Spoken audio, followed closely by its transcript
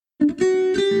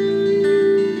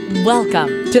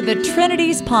Welcome to the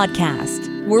Trinities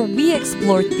Podcast, where we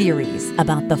explore theories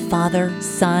about the Father,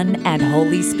 Son, and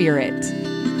Holy Spirit.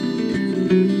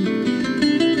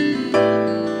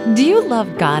 Do you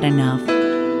love God enough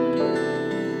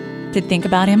to think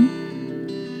about Him?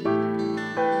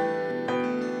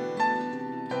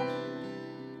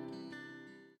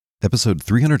 Episode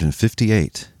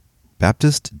 358,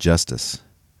 Baptist Justice,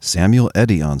 Samuel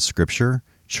Eddy on Scripture,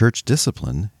 Church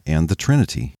Discipline, and the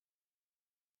Trinity.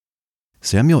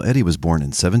 Samuel Eddy was born in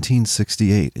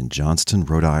 1768 in Johnston,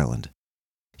 Rhode Island.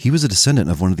 He was a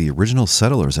descendant of one of the original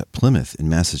settlers at Plymouth in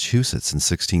Massachusetts in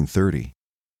 1630.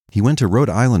 He went to Rhode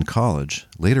Island College,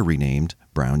 later renamed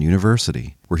Brown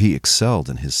University, where he excelled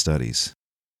in his studies.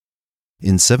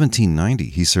 In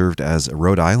 1790, he served as a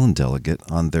Rhode Island delegate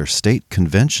on their state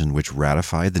convention which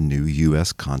ratified the new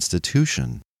U.S.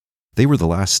 Constitution. They were the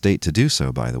last state to do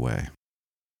so, by the way.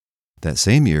 That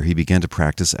same year, he began to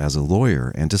practice as a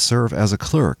lawyer and to serve as a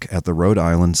clerk at the Rhode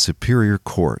Island Superior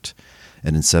Court, and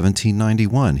in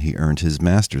 1791 he earned his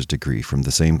master's degree from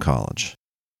the same college.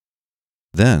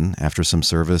 Then, after some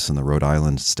service in the Rhode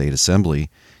Island State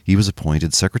Assembly, he was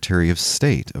appointed Secretary of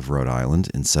State of Rhode Island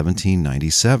in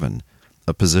 1797,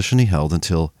 a position he held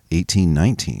until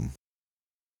 1819.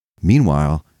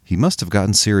 Meanwhile, he must have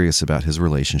gotten serious about his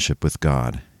relationship with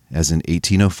God, as in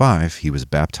 1805 he was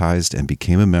baptized and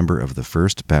became a member of the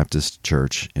First Baptist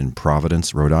Church in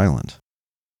Providence, Rhode Island.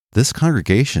 This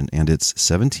congregation and its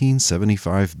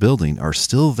 1775 building are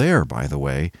still there, by the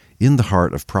way, in the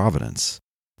heart of Providence.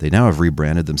 They now have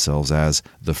rebranded themselves as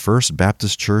the First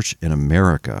Baptist Church in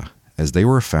America, as they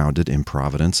were founded in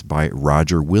Providence by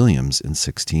Roger Williams in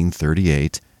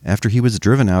 1638 after he was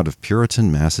driven out of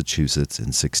Puritan, Massachusetts in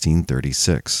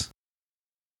 1636.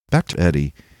 Back to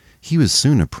Eddy. He was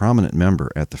soon a prominent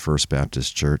member at the First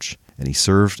Baptist Church, and he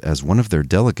served as one of their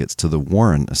delegates to the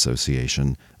Warren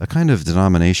Association, a kind of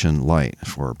denomination light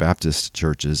for Baptist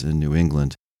churches in New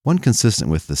England, one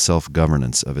consistent with the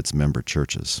self-governance of its member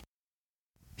churches.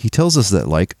 He tells us that,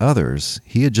 like others,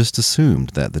 he had just assumed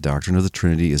that the doctrine of the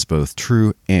Trinity is both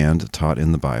true and taught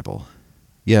in the Bible.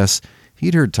 Yes,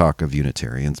 he'd heard talk of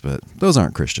Unitarians, but those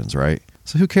aren't Christians, right?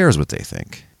 So who cares what they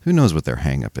think? Who knows what their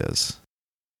hang-up is?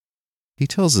 He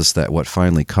tells us that what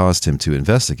finally caused him to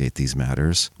investigate these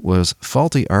matters was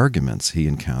faulty arguments he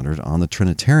encountered on the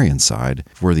Trinitarian side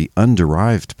for the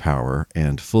underived power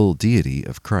and full deity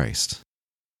of Christ.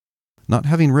 Not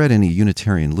having read any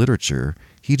Unitarian literature,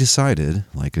 he decided,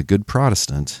 like a good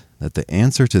Protestant, that the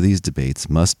answer to these debates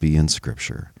must be in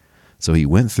Scripture. So he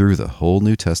went through the whole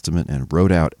New Testament and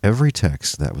wrote out every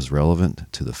text that was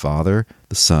relevant to the Father,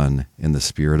 the Son, and the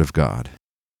Spirit of God.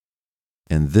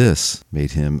 And this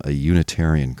made him a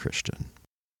Unitarian Christian.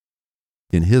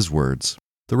 In his words,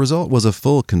 the result was a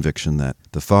full conviction that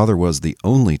the Father was the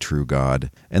only true God,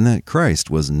 and that Christ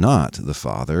was not the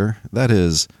Father, that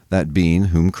is, that being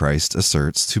whom Christ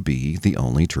asserts to be the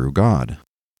only true God.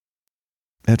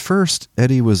 At first,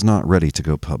 Eddy was not ready to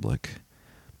go public,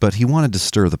 but he wanted to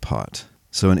stir the pot.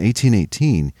 So in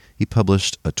 1818, he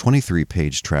published a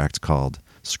 23-page tract called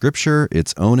Scripture,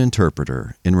 Its Own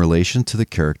Interpreter, in Relation to the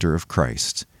Character of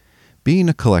Christ, being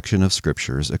a collection of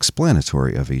scriptures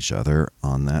explanatory of each other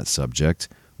on that subject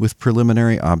with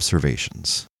preliminary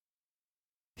observations.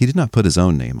 He did not put his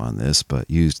own name on this,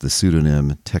 but used the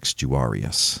pseudonym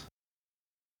Textuarius.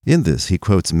 In this, he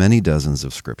quotes many dozens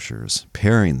of scriptures,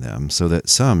 pairing them so that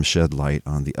some shed light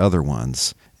on the other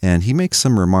ones, and he makes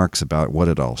some remarks about what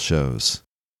it all shows.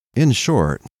 In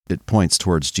short, it points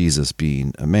towards Jesus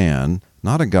being a man,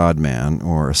 not a God-man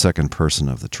or a second person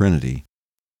of the Trinity.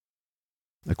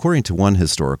 According to one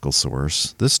historical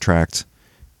source, this tract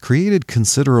created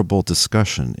considerable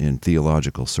discussion in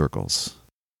theological circles.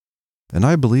 And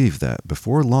I believe that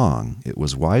before long it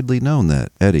was widely known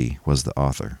that Eddy was the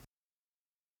author.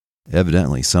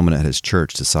 Evidently, someone at his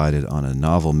church decided on a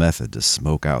novel method to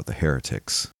smoke out the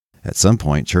heretics. At some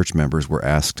point, church members were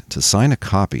asked to sign a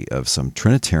copy of some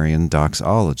Trinitarian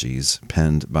doxologies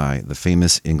penned by the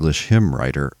famous English hymn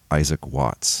writer Isaac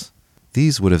Watts.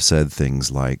 These would have said things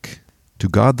like, "To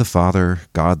God the Father,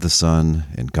 God the Son,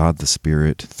 and God the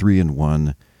Spirit, three in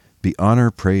one, be honor,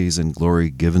 praise, and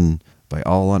glory given by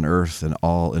all on earth and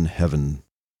all in heaven."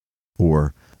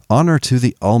 Or, "Honor to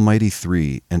the Almighty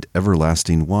Three and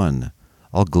Everlasting One,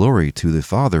 all glory to the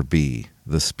Father be,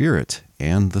 the Spirit,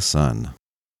 and the Son."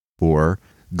 Or,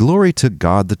 "Glory to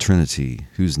God the Trinity,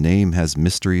 whose name has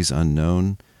mysteries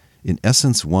unknown, in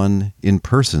essence one, in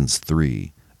persons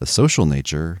three, a social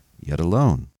nature, yet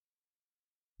alone."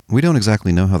 We don't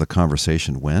exactly know how the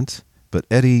conversation went, but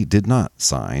Eddy did not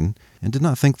sign, and did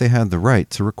not think they had the right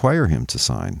to require him to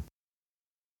sign.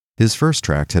 His first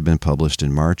tract had been published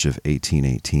in March of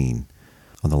 1818.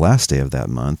 On the last day of that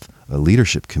month, a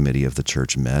leadership committee of the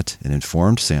church met and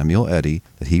informed Samuel Eddy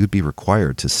that he would be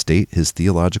required to state his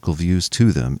theological views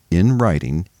to them in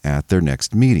writing at their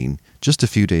next meeting, just a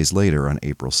few days later on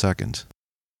April 2nd.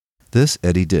 This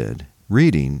Eddy did,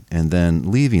 reading and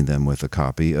then leaving them with a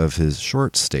copy of his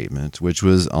short statement, which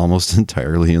was almost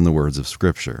entirely in the words of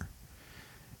Scripture.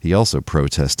 He also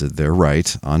protested their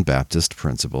right on Baptist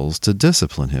principles to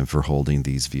discipline him for holding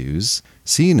these views,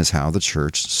 seeing as how the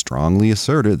church strongly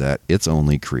asserted that its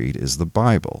only creed is the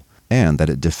Bible, and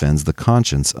that it defends the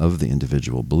conscience of the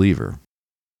individual believer.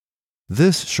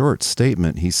 This short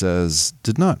statement, he says,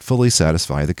 did not fully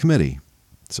satisfy the committee.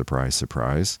 Surprise,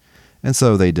 surprise. And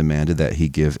so they demanded that he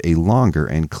give a longer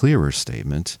and clearer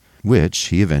statement, which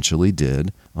he eventually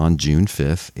did on June 5,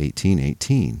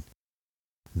 1818.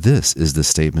 This is the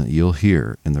statement you'll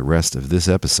hear in the rest of this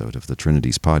episode of the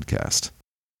Trinities podcast.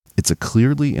 It's a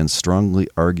clearly and strongly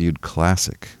argued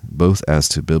classic, both as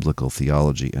to biblical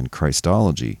theology and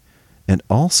Christology, and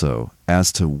also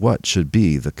as to what should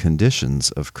be the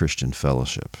conditions of Christian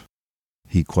fellowship.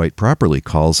 He quite properly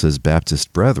calls his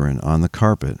Baptist brethren on the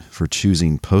carpet for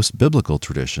choosing post-biblical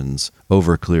traditions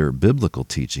over clear biblical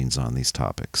teachings on these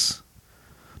topics.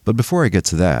 But before I get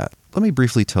to that, let me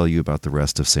briefly tell you about the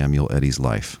rest of Samuel Eddy's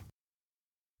life.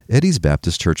 Eddy's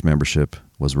Baptist church membership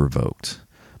was revoked,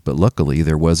 but luckily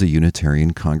there was a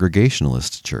Unitarian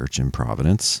Congregationalist church in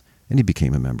Providence, and he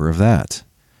became a member of that.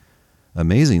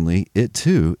 Amazingly, it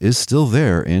too is still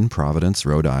there in Providence,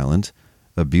 Rhode Island,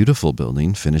 a beautiful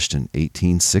building finished in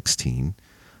 1816,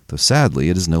 though sadly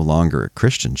it is no longer a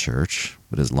Christian church,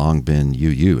 but has long been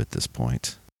UU at this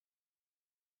point.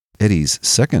 Eddy's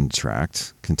second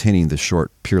tract, containing the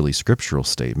short, purely scriptural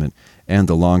statement and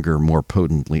the longer, more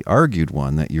potently argued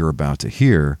one that you're about to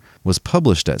hear, was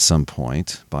published at some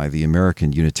point by the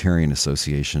American Unitarian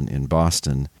Association in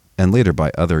Boston and later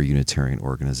by other Unitarian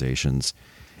organizations,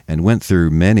 and went through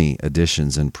many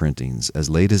editions and printings as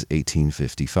late as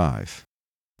 1855.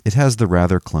 It has the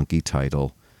rather clunky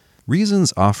title,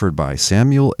 Reasons Offered by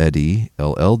Samuel Eddy,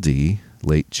 LLD,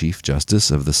 late Chief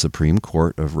Justice of the Supreme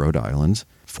Court of Rhode Island,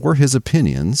 for his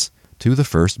opinions to the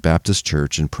First Baptist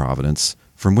Church in Providence,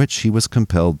 from which he was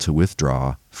compelled to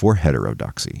withdraw for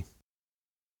heterodoxy.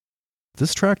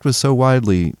 This tract was so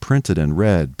widely printed and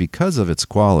read because of its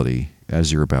quality,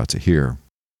 as you're about to hear.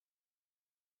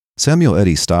 Samuel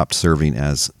Eddy stopped serving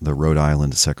as the Rhode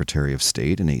Island Secretary of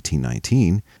State in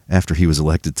 1819 after he was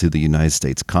elected to the United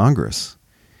States Congress.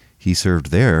 He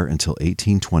served there until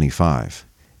 1825.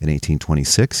 In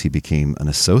 1826, he became an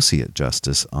Associate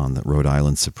Justice on the Rhode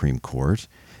Island Supreme Court,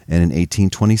 and in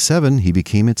 1827, he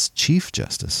became its Chief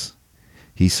Justice.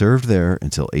 He served there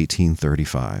until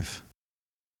 1835.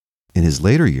 In his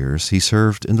later years, he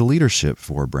served in the leadership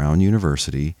for Brown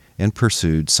University and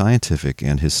pursued scientific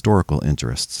and historical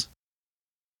interests.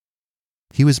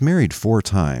 He was married 4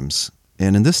 times,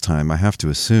 and in this time I have to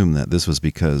assume that this was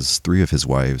because 3 of his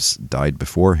wives died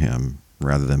before him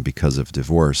rather than because of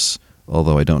divorce,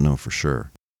 although I don't know for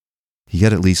sure. He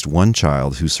had at least one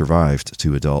child who survived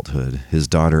to adulthood, his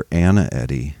daughter Anna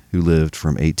Eddy, who lived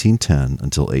from 1810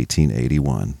 until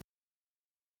 1881.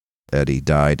 Eddy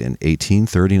died in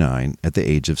 1839 at the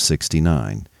age of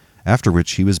 69, after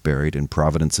which he was buried in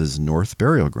Providence's North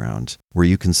Burial Ground, where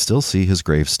you can still see his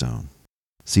gravestone.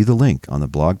 See the link on the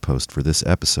blog post for this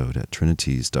episode at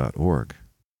trinities.org.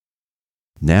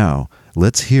 Now,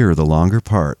 let's hear the longer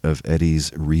part of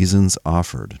Eddy's Reasons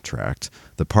Offered tract,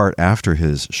 the part after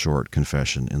his short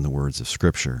confession in the words of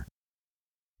Scripture.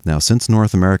 Now, since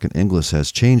North American English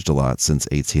has changed a lot since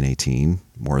 1818,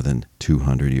 more than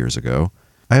 200 years ago,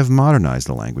 I have modernized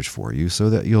the language for you so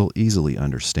that you'll easily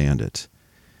understand it.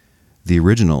 The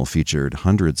original featured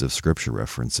hundreds of Scripture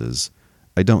references.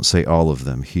 I don't say all of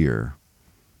them here.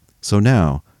 So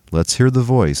now, let's hear the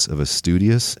voice of a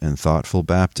studious and thoughtful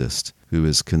Baptist who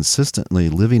is consistently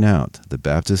living out the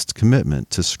Baptist commitment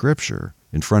to Scripture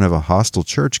in front of a hostile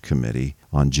church committee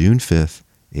on June 5,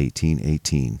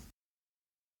 1818.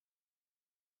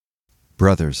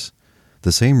 Brothers,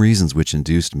 the same reasons which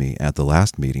induced me at the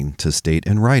last meeting to state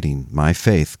in writing my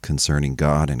faith concerning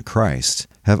God and Christ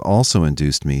have also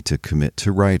induced me to commit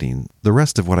to writing the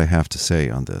rest of what I have to say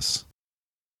on this.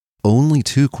 Only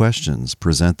 2 questions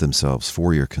present themselves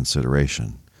for your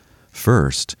consideration.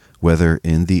 First, whether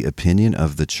in the opinion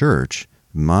of the church,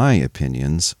 my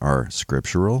opinions are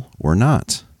scriptural or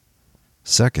not.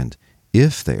 Second,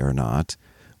 if they are not,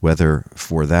 whether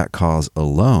for that cause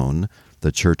alone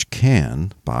the church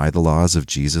can, by the laws of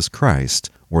Jesus Christ,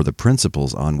 or the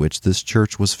principles on which this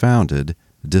church was founded,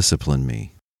 discipline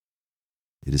me.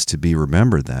 It is to be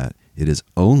remembered that, It is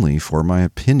only for my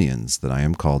opinions that I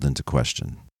am called into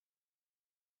question.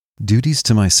 Duties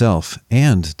to myself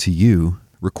and to you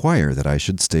require that I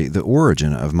should state the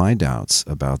origin of my doubts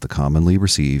about the commonly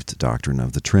received doctrine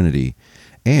of the Trinity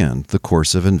and the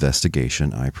course of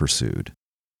investigation I pursued.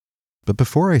 But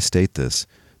before I state this,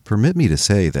 permit me to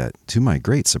say that, to my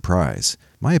great surprise,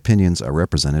 my opinions are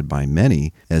represented by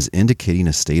many as indicating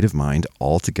a state of mind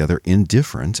altogether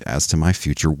indifferent as to my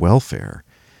future welfare,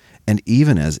 and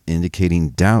even as indicating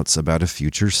doubts about a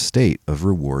future state of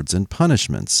rewards and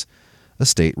punishments, a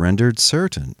state rendered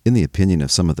certain, in the opinion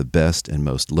of some of the best and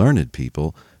most learned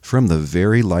people, from the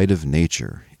very light of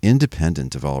nature,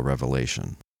 independent of all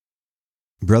revelation.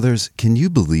 Brothers, can you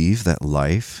believe that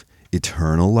life,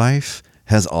 eternal life,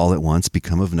 has all at once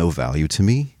become of no value to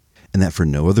me, and that for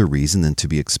no other reason than to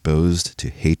be exposed to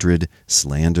hatred,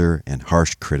 slander, and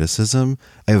harsh criticism,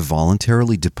 I have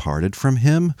voluntarily departed from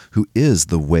Him who is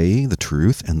the way, the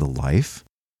truth, and the life?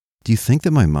 Do you think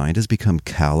that my mind has become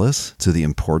callous to the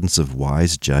importance of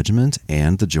wise judgment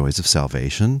and the joys of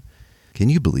salvation? Can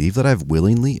you believe that I have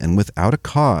willingly and without a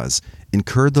cause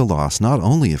incurred the loss not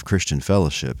only of Christian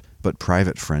fellowship, but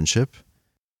private friendship?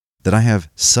 That I have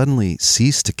suddenly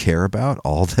ceased to care about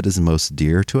all that is most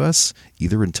dear to us,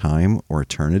 either in time or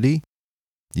eternity?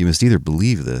 You must either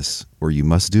believe this, or you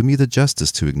must do me the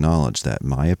justice to acknowledge that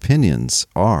my opinions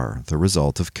are the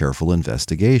result of careful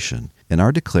investigation, and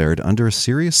are declared under a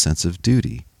serious sense of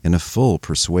duty and a full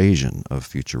persuasion of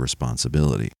future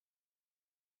responsibility.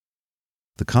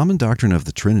 The common doctrine of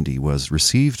the Trinity was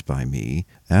received by me,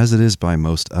 as it is by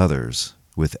most others,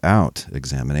 without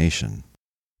examination.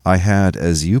 I had,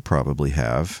 as you probably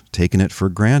have, taken it for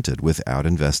granted without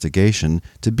investigation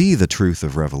to be the truth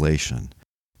of revelation,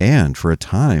 and for a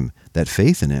time that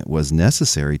faith in it was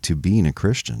necessary to being a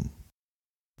Christian.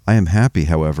 I am happy,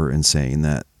 however, in saying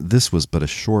that this was but a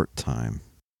short time.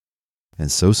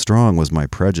 And so strong was my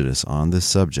prejudice on this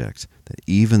subject that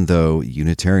even though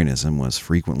Unitarianism was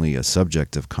frequently a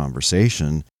subject of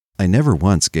conversation, I never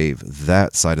once gave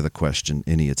that side of the question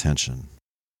any attention.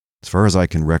 As far as I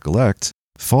can recollect,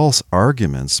 false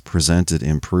arguments presented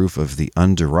in proof of the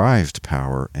underived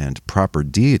power and proper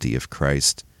deity of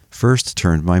Christ first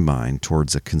turned my mind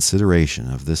towards a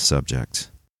consideration of this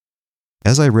subject.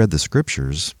 As I read the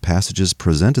Scriptures, passages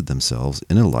presented themselves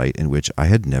in a light in which I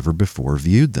had never before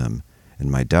viewed them, and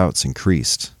my doubts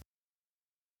increased.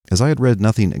 As I had read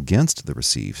nothing against the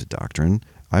received doctrine,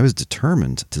 I was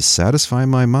determined to satisfy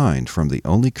my mind from the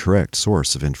only correct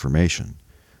source of information.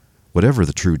 Whatever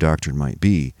the true doctrine might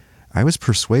be, I was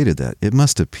persuaded that it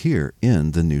must appear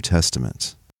in the New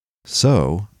Testament.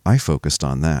 So I focused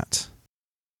on that.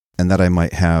 And that I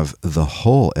might have the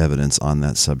whole evidence on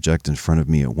that subject in front of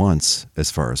me at once, as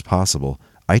far as possible,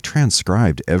 I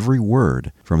transcribed every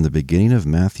word from the beginning of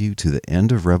Matthew to the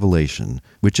end of Revelation,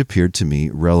 which appeared to me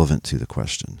relevant to the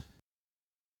question.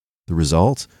 The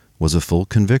result was a full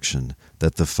conviction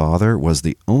that the Father was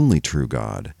the only true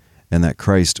God, and that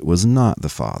Christ was not the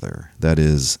Father, that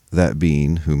is, that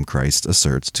being whom Christ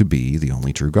asserts to be the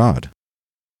only true God.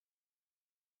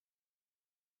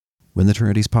 When the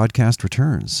Trinities podcast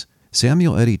returns,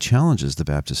 Samuel Eddy challenges the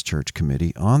Baptist Church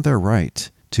Committee on their right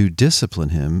to discipline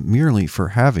him merely for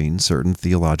having certain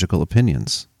theological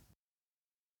opinions.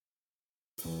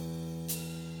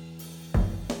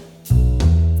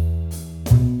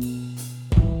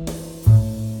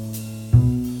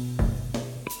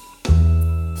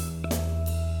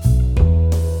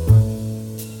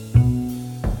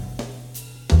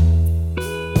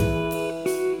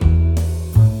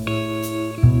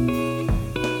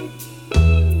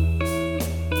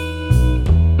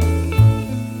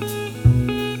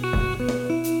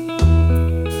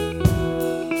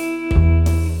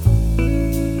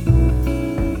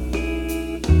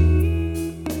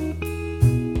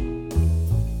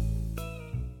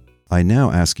 I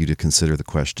now ask you to consider the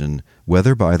question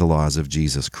whether by the laws of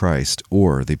Jesus Christ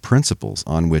or the principles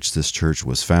on which this church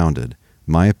was founded,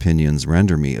 my opinions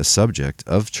render me a subject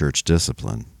of church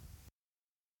discipline.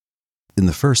 In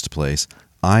the first place,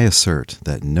 I assert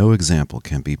that no example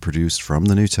can be produced from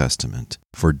the New Testament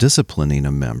for disciplining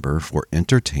a member for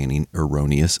entertaining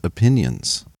erroneous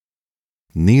opinions.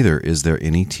 Neither is there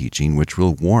any teaching which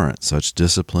will warrant such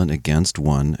discipline against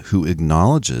one who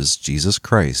acknowledges Jesus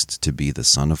Christ to be the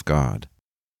Son of God.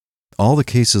 All the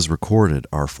cases recorded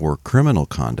are for criminal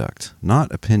conduct,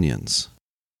 not opinions.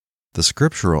 The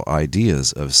scriptural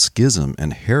ideas of schism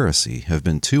and heresy have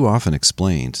been too often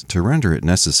explained to render it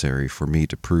necessary for me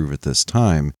to prove at this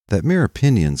time that mere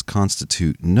opinions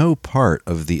constitute no part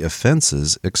of the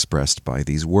offenses expressed by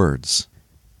these words.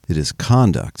 It is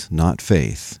conduct, not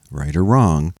faith, right or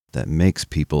wrong, that makes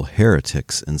people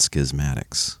heretics and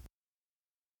schismatics.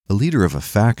 A leader of a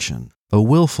faction, a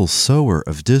willful sower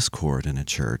of discord in a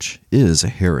church, is a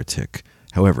heretic,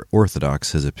 however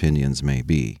orthodox his opinions may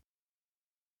be.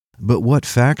 But what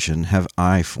faction have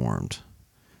I formed?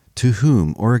 To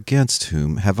whom or against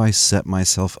whom have I set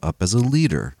myself up as a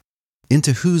leader?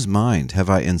 Into whose mind have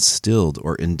I instilled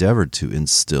or endeavored to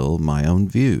instill my own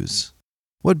views?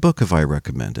 What book have I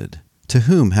recommended? To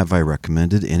whom have I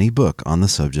recommended any book on the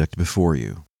subject before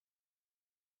you?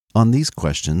 On these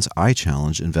questions, I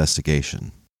challenge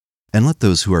investigation. And let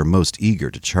those who are most eager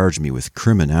to charge me with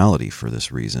criminality for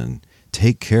this reason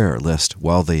take care lest,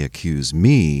 while they accuse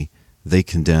me, they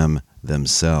condemn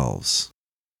themselves.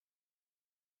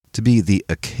 To be the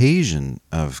occasion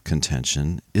of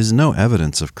contention is no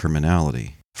evidence of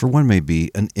criminality, for one may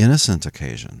be an innocent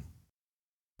occasion.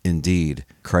 Indeed,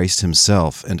 Christ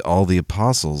himself and all the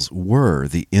apostles were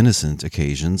the innocent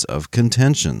occasions of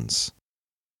contentions.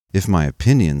 If my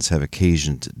opinions have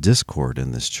occasioned discord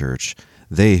in this church,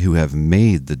 they who have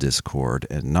made the discord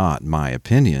and not my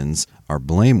opinions are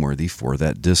blameworthy for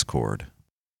that discord.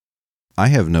 I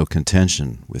have no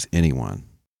contention with anyone.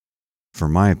 For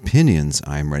my opinions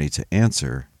I am ready to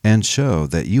answer and show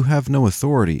that you have no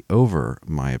authority over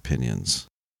my opinions.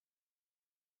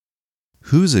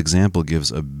 Whose example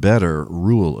gives a better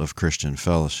rule of Christian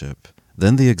fellowship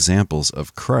than the examples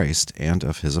of Christ and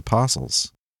of his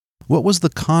apostles? What was the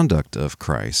conduct of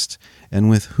Christ, and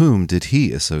with whom did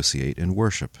he associate in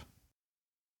worship?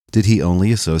 Did he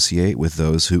only associate with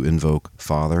those who invoke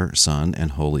Father, Son,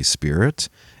 and Holy Spirit,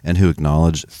 and who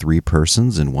acknowledge three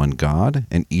persons in one God,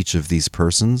 and each of these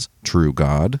persons true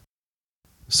God?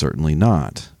 Certainly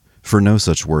not, for no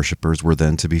such worshippers were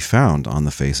then to be found on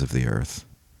the face of the earth.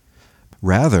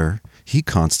 Rather, he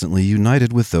constantly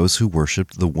united with those who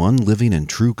worshipped the one living and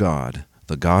true God,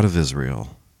 the God of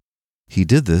Israel. He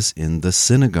did this in the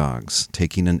synagogues,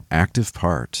 taking an active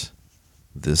part.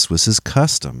 This was his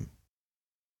custom.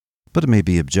 But it may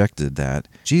be objected that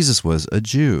Jesus was a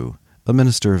Jew, a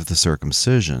minister of the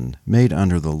circumcision, made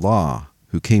under the law,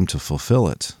 who came to fulfill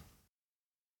it.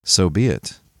 So be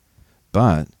it.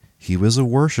 But he was a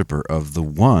worshipper of the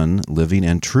one living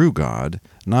and true God,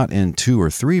 not in two or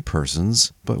three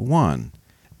persons, but one.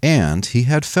 And he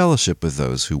had fellowship with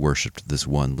those who worshipped this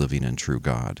one living and true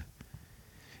God.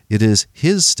 It is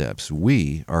his steps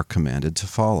we are commanded to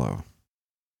follow.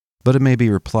 But it may be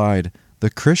replied, the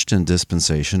Christian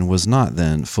dispensation was not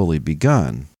then fully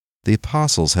begun. The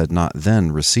apostles had not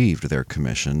then received their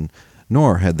commission,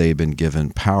 nor had they been given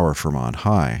power from on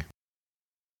high.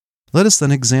 Let us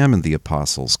then examine the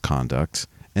apostles' conduct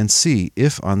and see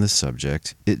if on this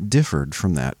subject it differed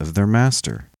from that of their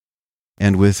master.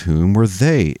 And with whom were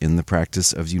they in the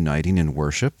practice of uniting in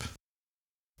worship?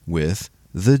 With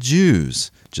the Jews,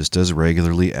 just as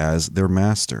regularly as their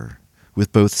master,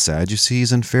 with both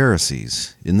Sadducees and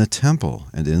Pharisees, in the temple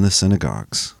and in the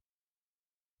synagogues.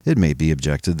 It may be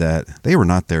objected that they were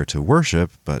not there to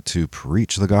worship, but to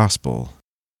preach the gospel.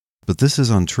 But this is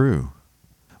untrue.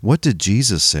 What did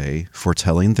Jesus say,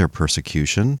 foretelling their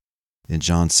persecution? In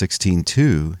John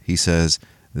 16:2, he says,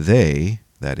 "They,"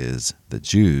 that is, the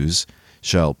Jews,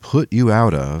 "shall put you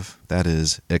out of," that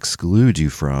is, exclude you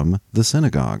from, the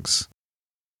synagogues.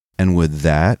 And would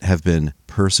that have been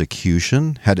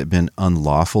persecution had it been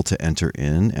unlawful to enter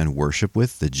in and worship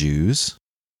with the Jews?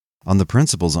 On the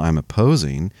principles I'm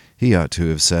opposing, he ought to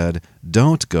have said,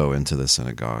 "Don't go into the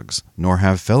synagogues, nor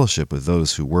have fellowship with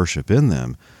those who worship in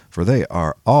them, for they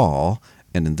are all,"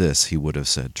 and in this he would have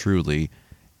said truly,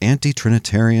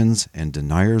 "anti-Trinitarians and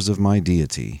deniers of my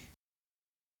deity."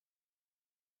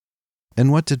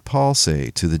 And what did Paul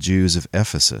say to the Jews of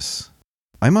Ephesus?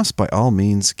 I must by all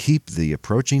means keep the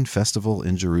approaching festival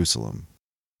in Jerusalem.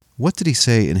 What did he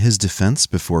say in his defense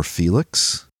before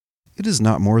Felix? It is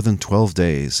not more than 12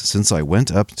 days since I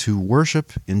went up to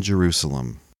worship in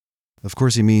Jerusalem. Of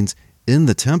course he means in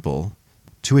the temple,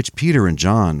 to which Peter and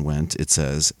John went, it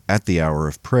says, at the hour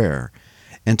of prayer,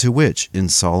 and to which, in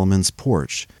Solomon's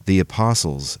porch, the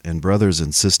apostles and brothers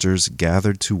and sisters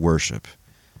gathered to worship.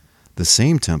 The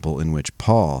same temple in which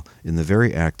Paul, in the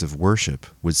very act of worship,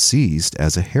 was seized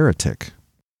as a heretic.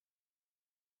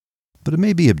 But it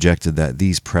may be objected that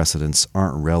these precedents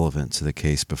aren't relevant to the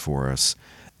case before us,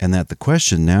 and that the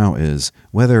question now is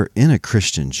whether in a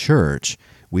Christian church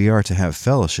we are to have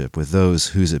fellowship with those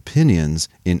whose opinions,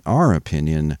 in our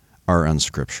opinion, are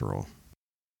unscriptural.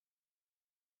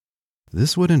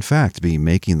 This would in fact be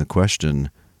making the question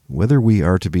whether we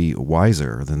are to be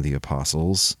wiser than the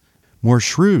apostles, more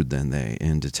shrewd than they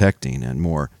in detecting, and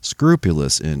more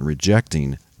scrupulous in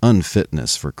rejecting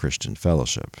unfitness for Christian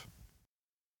fellowship.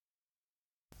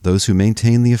 Those who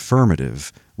maintain the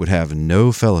affirmative would have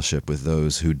no fellowship with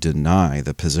those who deny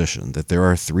the position that there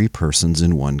are three persons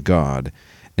in one God,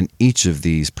 and each of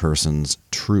these persons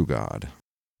true God.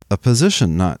 A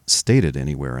position not stated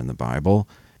anywhere in the Bible,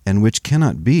 and which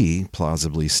cannot be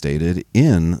plausibly stated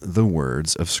in the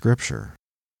words of Scripture.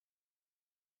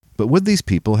 But would these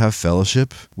people have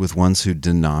fellowship with ones who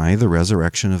deny the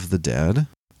resurrection of the dead,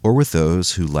 or with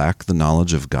those who lack the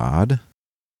knowledge of God?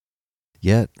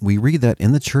 Yet we read that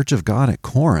in the church of God at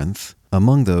Corinth,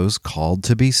 among those called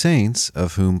to be saints,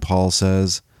 of whom Paul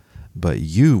says, "But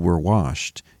you were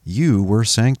washed, you were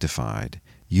sanctified,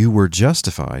 you were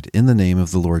justified in the name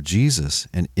of the Lord Jesus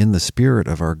and in the Spirit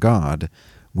of our God,"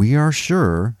 we are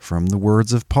sure from the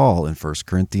words of Paul in 1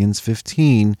 Corinthians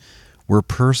 15, were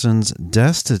persons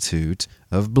destitute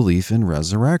of belief in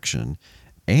resurrection,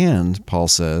 and, Paul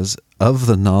says, of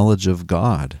the knowledge of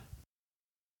God.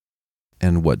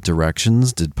 And what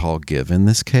directions did Paul give in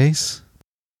this case?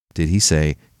 Did he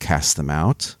say, cast them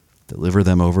out, deliver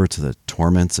them over to the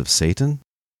torments of Satan?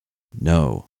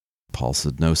 No, Paul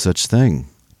said no such thing.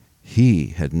 He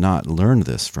had not learned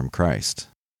this from Christ.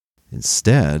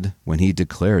 Instead, when he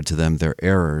declared to them their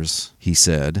errors, he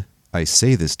said, "I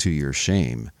say this to your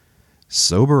shame.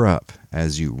 Sober up,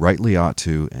 as you rightly ought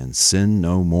to, and sin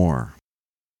no more."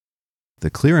 The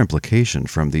clear implication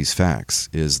from these facts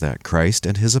is that Christ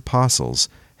and his apostles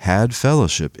had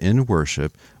fellowship in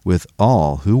worship with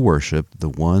all who worshiped the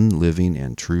one living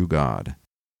and true God.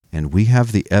 And we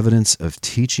have the evidence of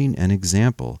teaching and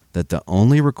example that the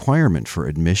only requirement for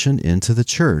admission into the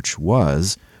church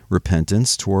was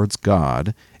repentance towards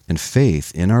God and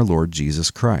faith in our Lord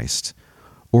Jesus Christ,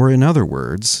 or in other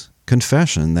words,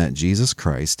 confession that Jesus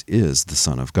Christ is the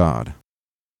Son of God.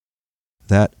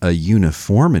 That a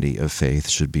uniformity of faith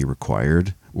should be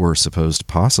required, or supposed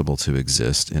possible to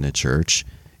exist in a church,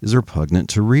 is repugnant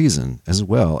to reason as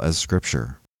well as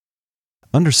Scripture.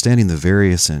 Understanding the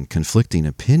various and conflicting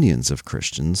opinions of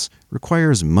Christians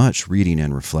requires much reading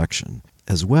and reflection,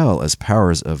 as well as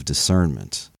powers of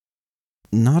discernment.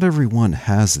 Not everyone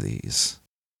has these.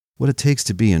 What it takes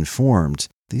to be informed,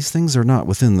 these things are not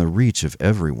within the reach of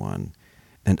everyone,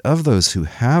 and of those who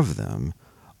have them,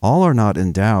 all are not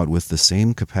endowed with the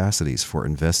same capacities for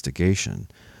investigation,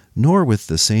 nor with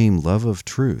the same love of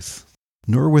truth,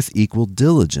 nor with equal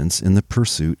diligence in the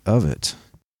pursuit of it.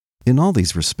 In all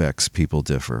these respects, people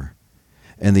differ,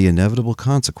 and the inevitable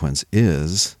consequence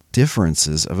is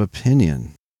differences of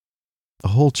opinion. A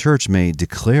whole church may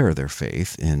declare their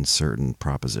faith in certain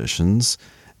propositions,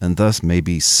 and thus may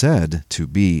be said to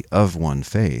be of one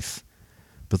faith.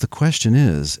 But the question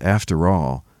is, after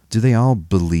all, do they all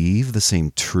believe the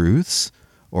same truths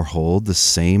or hold the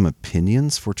same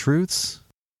opinions for truths?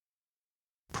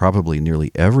 Probably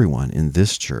nearly everyone in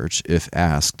this church, if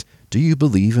asked, "Do you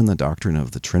believe in the doctrine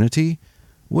of the Trinity?"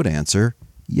 would answer,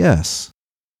 yes.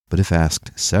 But if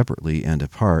asked separately and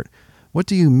apart, "What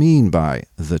do you mean by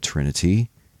the Trinity?"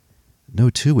 no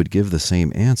two would give the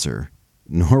same answer,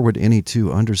 nor would any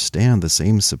two understand the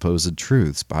same supposed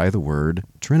truths by the word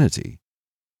Trinity.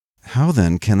 How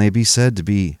then can they be said to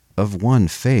be of one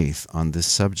faith on this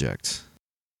subject?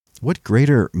 What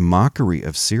greater mockery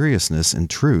of seriousness and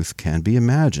truth can be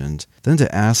imagined than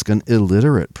to ask an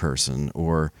illiterate person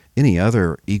or any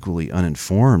other equally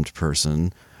uninformed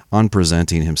person on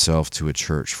presenting himself to a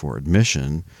church for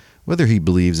admission whether he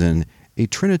believes in a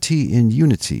Trinity in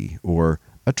unity, or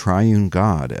a triune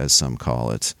God, as some call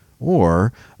it,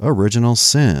 or original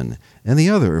sin, and the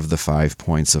other of the 5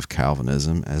 points of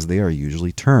Calvinism, as they are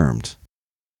usually termed.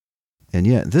 And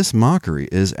yet this mockery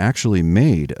is actually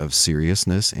made of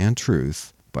seriousness and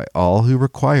truth by all who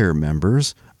require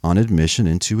members on admission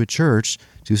into a church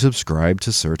to subscribe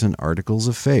to certain articles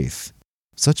of faith.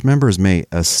 Such members may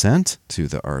assent to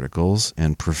the articles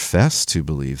and profess to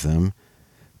believe them,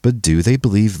 but do they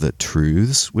believe the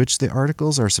truths which the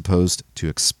articles are supposed to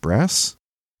express?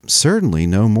 Certainly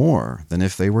no more than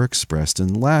if they were expressed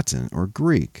in Latin or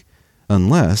Greek,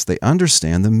 unless they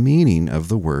understand the meaning of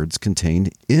the words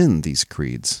contained in these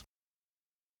creeds.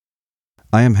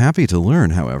 I am happy to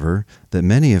learn, however, that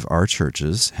many of our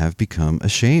churches have become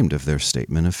ashamed of their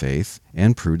statement of faith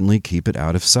and prudently keep it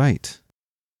out of sight.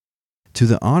 To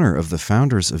the honor of the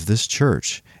founders of this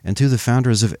church, and to the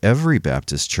founders of every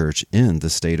Baptist church in the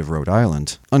state of Rhode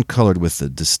Island, uncolored with the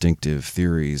distinctive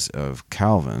theories of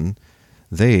Calvin,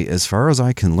 they, as far as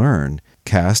I can learn,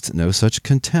 cast no such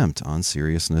contempt on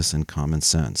seriousness and common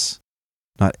sense.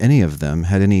 Not any of them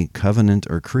had any covenant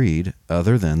or creed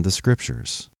other than the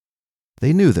Scriptures.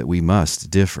 They knew that we must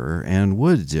differ and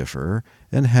would differ,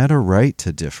 and had a right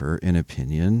to differ in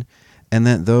opinion, and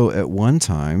that though at one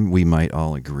time we might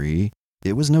all agree,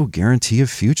 It was no guarantee of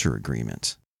future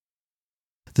agreement.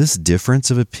 This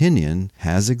difference of opinion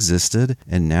has existed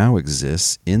and now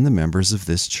exists in the members of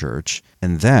this church,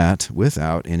 and that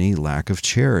without any lack of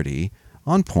charity,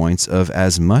 on points of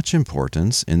as much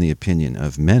importance in the opinion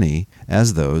of many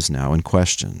as those now in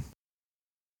question.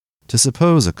 To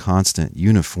suppose a constant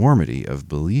uniformity of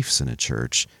beliefs in a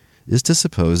church is to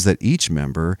suppose that each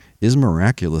member is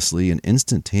miraculously and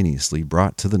instantaneously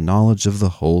brought to the knowledge of the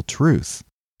whole truth,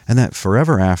 and that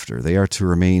forever after they are to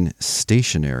remain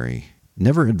stationary,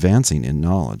 never advancing in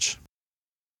knowledge.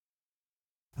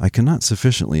 I cannot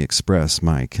sufficiently express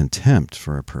my contempt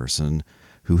for a person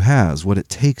who has what it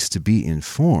takes to be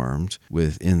informed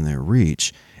within their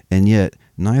reach, and yet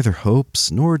neither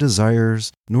hopes nor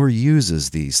desires nor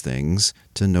uses these things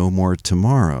to know more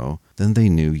tomorrow than they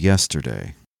knew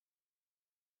yesterday.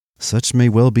 Such may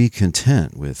well be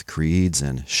content with creeds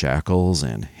and shackles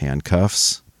and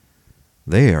handcuffs.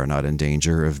 They are not in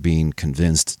danger of being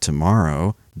convinced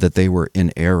tomorrow that they were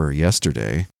in error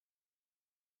yesterday.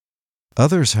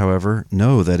 Others, however,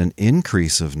 know that an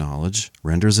increase of knowledge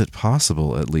renders it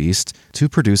possible, at least, to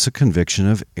produce a conviction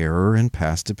of error in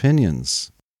past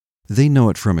opinions. They know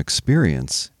it from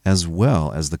experience as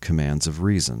well as the commands of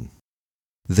reason.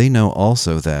 They know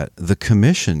also that the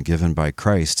commission given by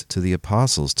Christ to the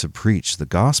apostles to preach the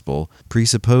gospel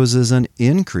presupposes an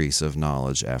increase of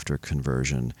knowledge after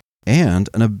conversion, and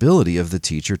an ability of the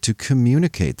teacher to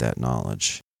communicate that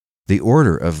knowledge. The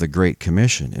order of the Great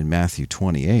Commission in Matthew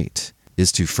 28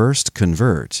 is to first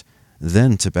convert,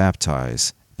 then to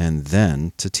baptize, and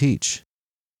then to teach.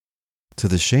 To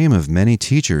the shame of many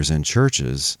teachers and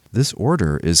churches, this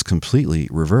order is completely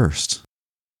reversed.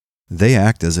 They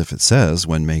act as if it says,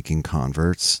 when making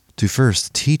converts, to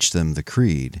first teach them the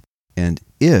creed, and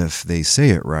if they say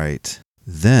it right,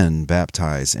 then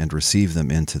baptize and receive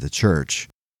them into the church,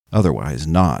 otherwise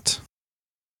not.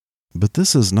 But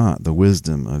this is not the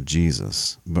wisdom of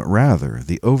Jesus, but rather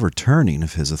the overturning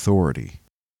of his authority.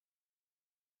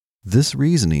 This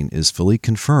reasoning is fully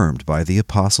confirmed by the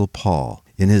Apostle Paul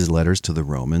in his letters to the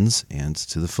Romans and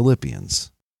to the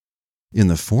Philippians. In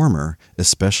the former,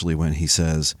 especially when he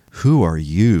says, "Who are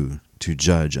you to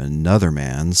judge another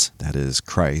man's, that is,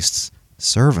 Christ's,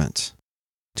 servant?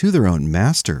 To their own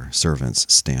master servants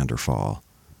stand or fall."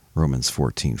 Romans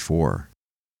 14:4.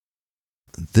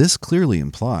 This clearly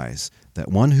implies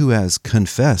that one who has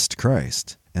confessed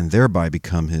Christ and thereby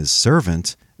become his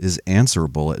servant is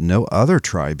answerable at no other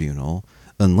tribunal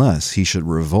unless he should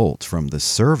revolt from the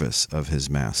service of his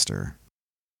master.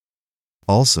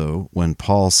 Also, when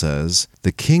Paul says,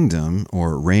 "The kingdom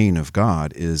or reign of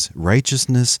God is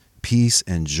righteousness, peace,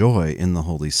 and joy in the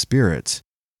Holy Spirit,"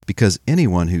 because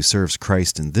anyone who serves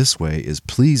Christ in this way is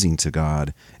pleasing to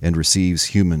God and receives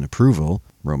human approval,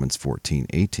 Romans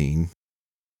 14:18.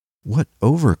 What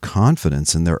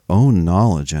overconfidence in their own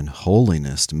knowledge and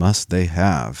holiness must they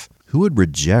have, who would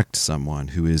reject someone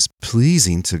who is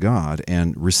pleasing to God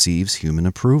and receives human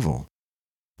approval?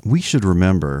 We should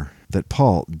remember that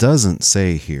Paul doesn't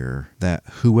say here that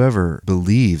whoever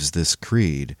believes this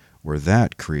creed or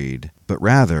that creed, but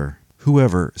rather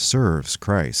whoever serves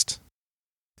Christ.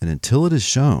 And until it is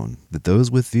shown that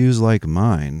those with views like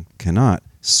mine cannot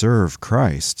serve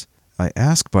Christ, I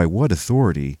ask, by what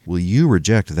authority will you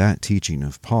reject that teaching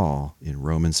of Paul in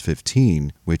Romans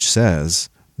 15, which says,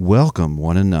 "Welcome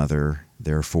one another,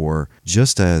 therefore,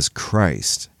 just as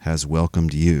Christ has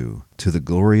welcomed you, to the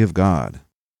glory of God"?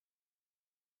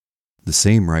 The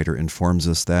same writer informs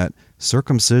us that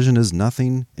circumcision is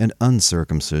nothing and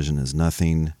uncircumcision is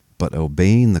nothing, but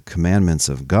obeying the commandments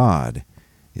of God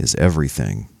is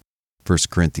everything. 1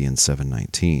 Corinthians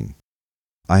 7:19.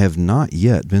 I have not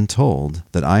yet been told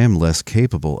that I am less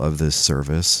capable of this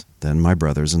service than my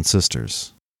brothers and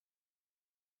sisters.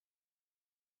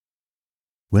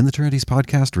 When the Trinities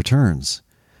podcast returns,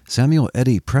 Samuel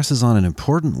Eddy presses on an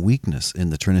important weakness in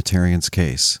the Trinitarians'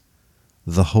 case: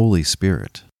 the Holy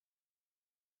Spirit.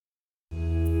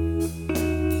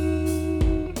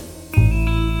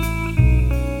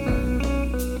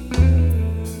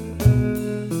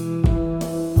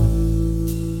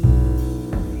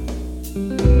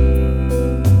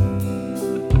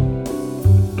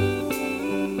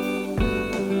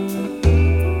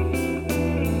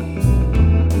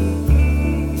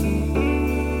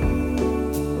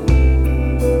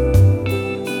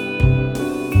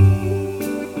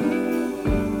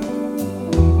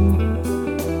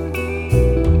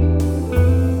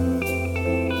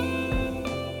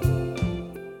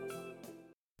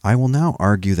 I will now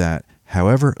argue that,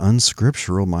 however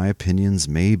unscriptural my opinions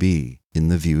may be in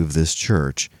the view of this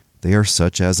church, They are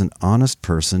such as an honest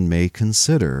person may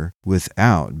consider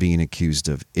without being accused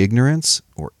of ignorance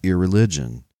or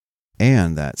irreligion,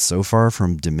 and that so far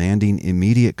from demanding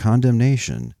immediate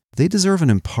condemnation, they deserve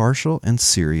an impartial and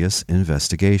serious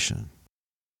investigation.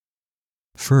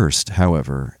 First,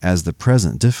 however, as the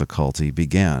present difficulty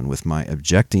began with my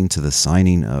objecting to the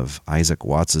signing of Isaac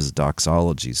Watts's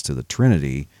doxologies to the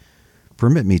Trinity,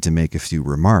 permit me to make a few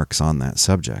remarks on that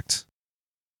subject.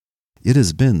 It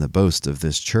has been the boast of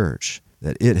this church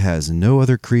that it has no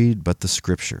other creed but the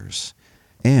Scriptures,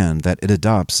 and that it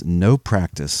adopts no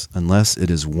practice unless it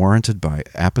is warranted by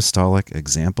apostolic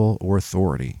example or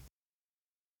authority.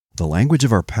 The language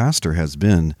of our pastor has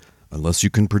been, "Unless you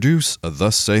can produce a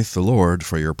 'Thus saith the Lord'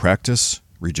 for your practice,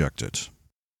 reject it."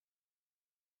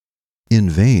 In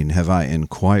vain have I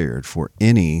inquired for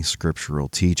any scriptural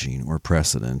teaching or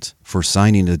precedent for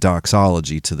signing a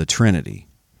doxology to the Trinity.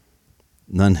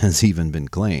 None has even been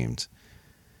claimed.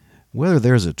 Whether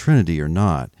there's a Trinity or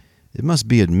not, it must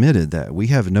be admitted that we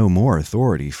have no more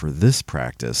authority for this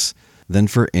practice than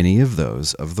for any of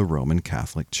those of the Roman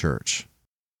Catholic Church.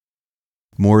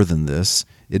 More than this,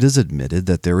 it is admitted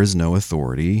that there is no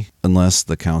authority, unless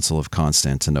the Council of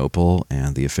Constantinople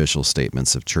and the official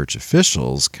statements of church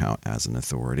officials count as an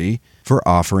authority, for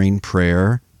offering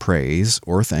prayer, praise,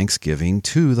 or thanksgiving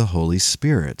to the Holy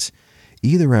Spirit,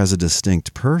 either as a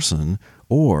distinct person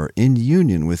or in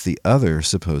union with the other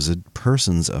supposed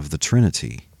persons of the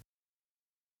Trinity.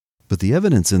 But the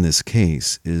evidence in this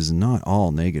case is not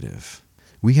all negative.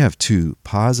 We have two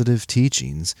positive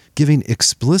teachings giving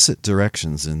explicit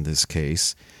directions in this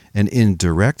case and in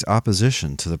direct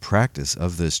opposition to the practice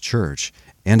of this church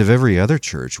and of every other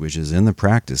church which is in the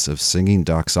practice of singing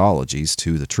doxologies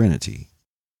to the Trinity.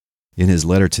 In his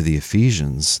letter to the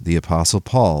Ephesians, the Apostle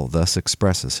Paul thus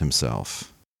expresses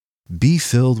himself: "Be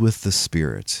filled with the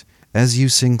Spirit, as you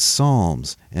sing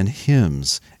psalms and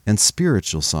hymns and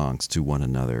spiritual songs to one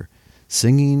another,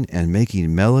 singing and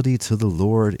making melody to the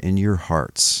Lord in your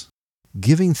hearts,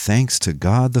 giving thanks to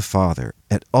God the Father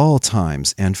at all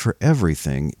times and for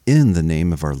everything in the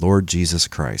name of our Lord Jesus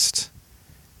Christ."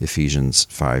 Ephesians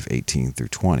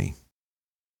 5:18-20.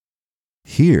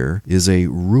 Here is a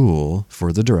rule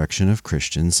for the direction of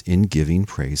Christians in giving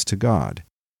praise to God.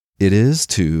 It is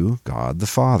to God the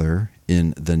Father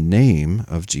in the name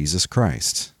of Jesus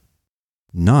Christ,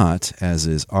 not, as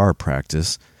is our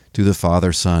practice, to the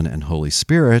Father, Son, and Holy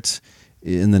Spirit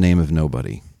in the name of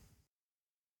nobody.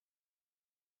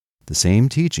 The same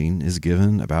teaching is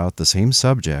given about the same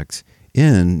subject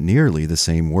in nearly the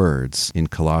same words in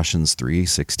Colossians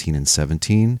 3:16 and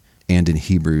 17 and in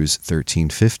Hebrews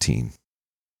 13:15.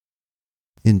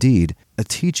 Indeed, a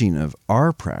teaching of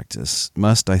our practice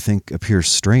must, I think, appear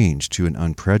strange to an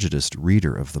unprejudiced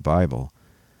reader of the Bible.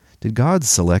 Did God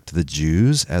select the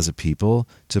Jews as a people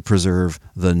to preserve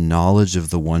the knowledge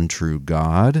of the one true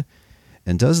God?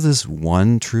 And does this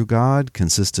one true God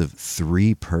consist of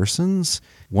three persons,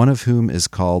 one of whom is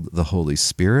called the Holy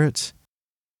Spirit?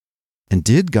 And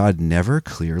did God never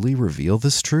clearly reveal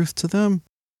this truth to them?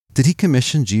 Did he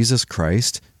commission Jesus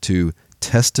Christ to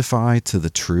testify to the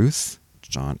truth,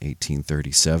 John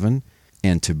 18:37,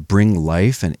 and to bring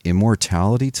life and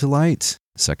immortality to light,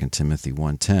 2 Timothy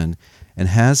 1:10, and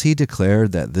has he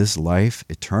declared that this life,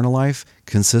 eternal life,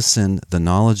 consists in the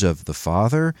knowledge of the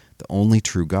Father, the only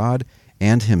true God,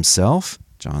 and himself,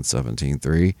 John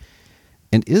 17:3,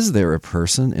 and is there a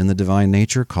person in the divine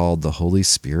nature called the Holy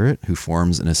Spirit who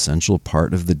forms an essential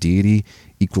part of the deity,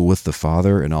 equal with the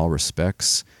Father in all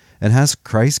respects, and has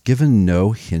Christ given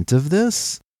no hint of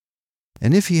this?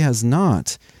 And if he has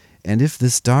not, and if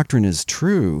this doctrine is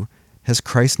true, has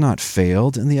Christ not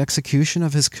failed in the execution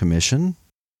of his commission?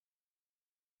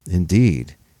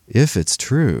 Indeed, if it's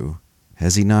true,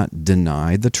 has he not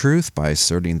denied the truth by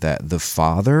asserting that the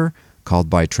Father, called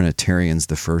by Trinitarians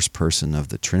the first person of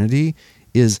the Trinity,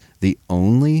 is the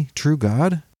only true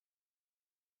God?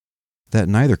 That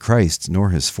neither Christ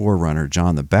nor his forerunner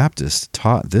John the Baptist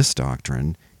taught this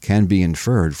doctrine can be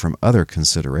inferred from other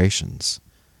considerations.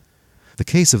 The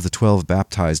case of the 12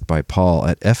 baptized by Paul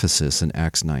at Ephesus in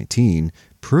Acts 19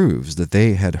 proves that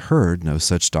they had heard no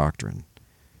such doctrine.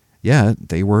 Yet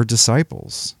they were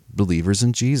disciples, believers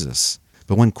in Jesus.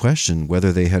 But when questioned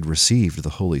whether they had received the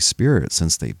Holy Spirit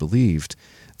since they believed,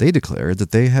 they declared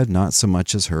that they had not so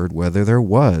much as heard whether there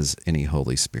was any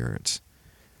Holy Spirit.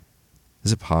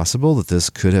 Is it possible that this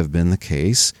could have been the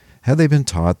case had they been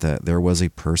taught that there was a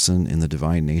person in the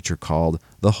divine nature called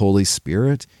the Holy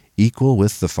Spirit, equal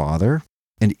with the Father,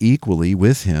 and equally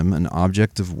with him an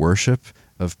object of worship,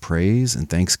 of praise and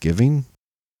thanksgiving?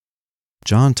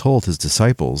 John told his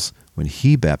disciples when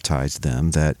he baptized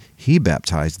them that he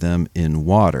baptized them in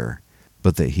water,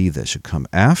 but that he that should come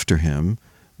after him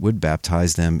would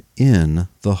baptize them in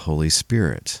the Holy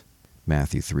Spirit.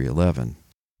 Matthew 3:11.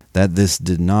 That this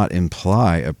did not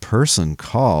imply a person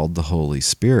called the Holy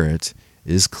Spirit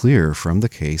is clear from the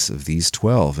case of these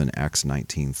 12 in Acts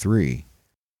 19:3.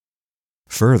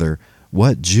 Further,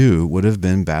 what Jew would have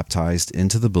been baptized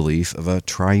into the belief of a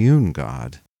triune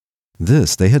God?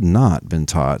 This they had not been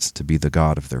taught to be the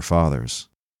God of their fathers.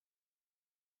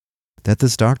 That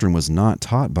this doctrine was not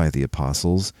taught by the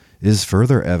apostles is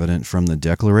further evident from the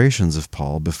declarations of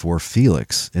Paul before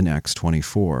Felix in Acts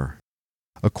 24.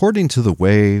 According to the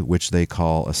way which they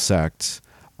call a sect,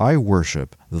 I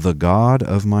worship the God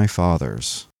of my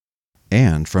fathers.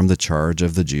 And from the charge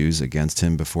of the Jews against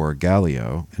him before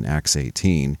Gallio in Acts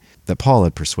 18, that Paul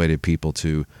had persuaded people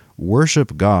to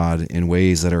worship God in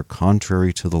ways that are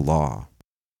contrary to the law.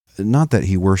 Not that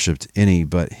he worshipped any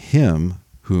but him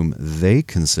whom they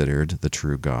considered the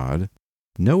true God.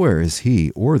 Nowhere is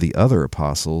he or the other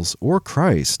apostles or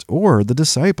Christ or the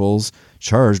disciples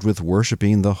charged with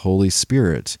worshiping the Holy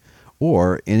Spirit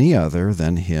or any other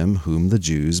than him whom the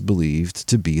Jews believed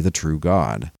to be the true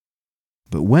God.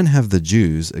 But when have the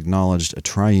Jews acknowledged a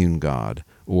triune God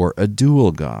or a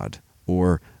dual God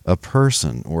or a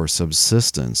person or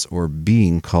subsistence or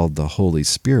being called the Holy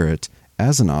Spirit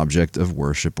as an object of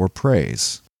worship or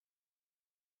praise?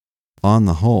 On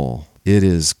the whole, it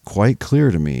is quite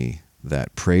clear to me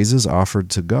that praises offered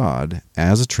to God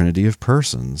as a trinity of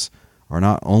persons are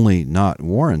not only not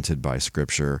warranted by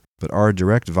Scripture, but are a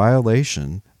direct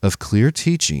violation of clear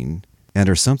teaching and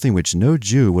are something which no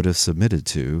Jew would have submitted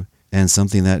to, and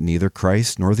something that neither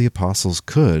Christ nor the apostles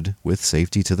could, with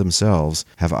safety to themselves,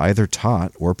 have either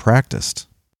taught or practiced.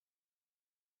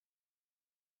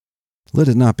 Let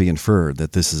it not be inferred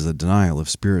that this is a denial of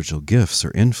spiritual gifts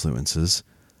or influences.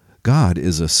 God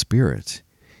is a spirit.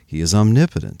 He is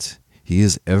omnipotent. He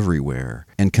is everywhere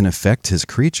and can affect his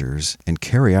creatures and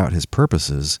carry out his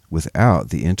purposes without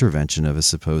the intervention of a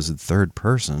supposed third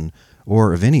person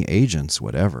or of any agents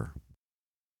whatever.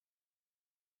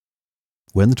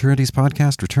 When the Trinities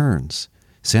podcast returns,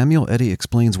 Samuel Eddy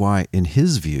explains why, in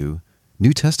his view,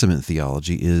 New Testament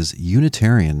theology is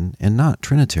Unitarian and not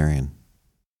Trinitarian.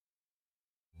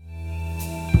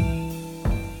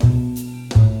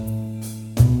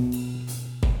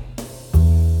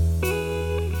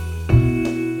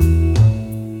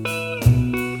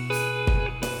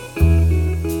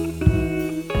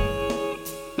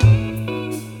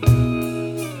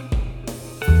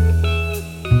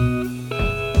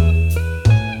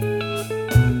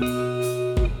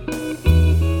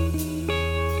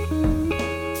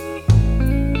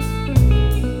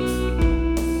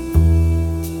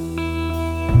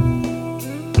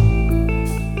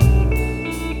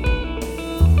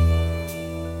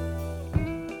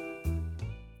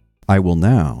 I will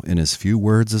now, in as few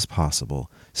words as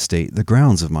possible, state the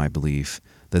grounds of my belief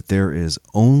that there is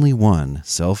only one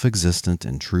self-existent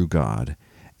and true God,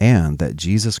 and that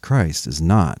Jesus Christ is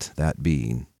not that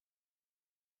being.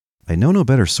 I know no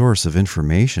better source of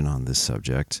information on this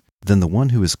subject than the one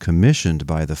who is commissioned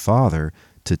by the Father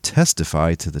to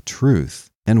testify to the truth,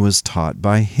 and was taught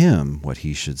by him what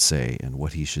he should say and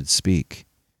what he should speak.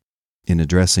 In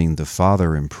addressing the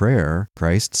Father in prayer,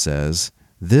 Christ says,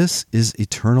 "This is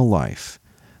eternal life,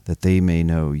 that they may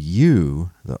know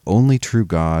you, the only true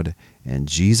God, and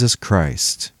Jesus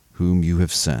Christ, whom you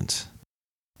have sent."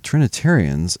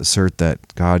 Trinitarians assert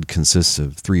that God consists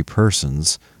of three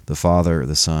persons, the Father,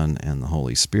 the Son, and the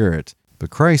Holy Spirit,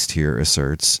 but Christ here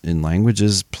asserts, in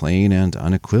languages plain and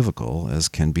unequivocal as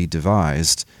can be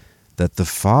devised, that the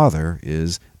Father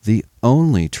is the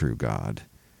only true God,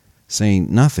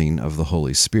 saying nothing of the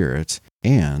Holy Spirit,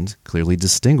 and clearly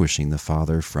distinguishing the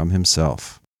Father from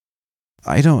himself.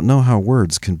 I don't know how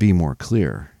words can be more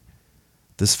clear.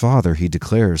 This Father he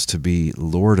declares to be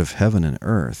Lord of heaven and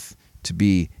earth, to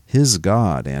be his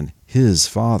God and his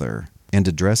Father, and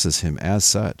addresses him as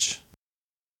such.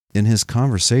 In his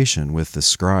conversation with the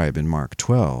scribe in Mark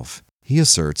 12, he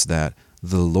asserts that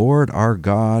the Lord our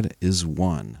God is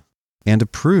one, and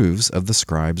approves of the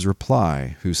scribe's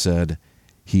reply, who said,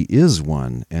 "He is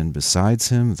one, and besides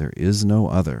him there is no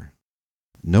other."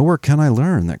 Nowhere can I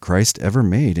learn that Christ ever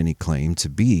made any claim to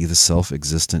be the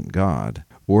self-existent God,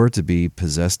 or to be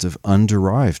possessed of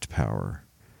underived power.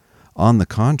 On the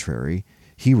contrary,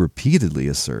 he repeatedly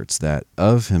asserts that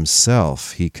of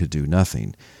himself he could do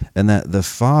nothing, and that the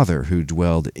Father who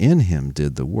dwelled in him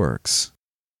did the works.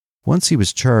 Once he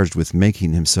was charged with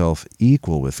making himself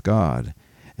equal with God,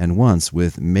 and once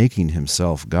with making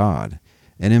himself God,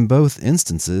 and in both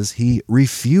instances he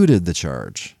refuted the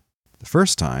charge. The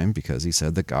first time because he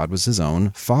said that God was his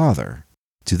own Father,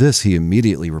 To this he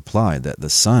immediately replied that the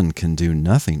Son can do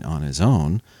nothing on his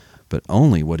own, but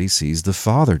only what he sees the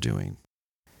Father doing.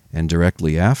 And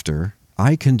directly after,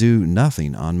 I can do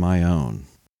nothing on my own.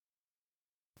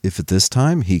 If at this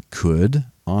time he could,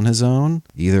 on his own,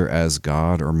 either as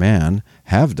God or man,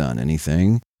 have done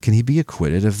anything, can he be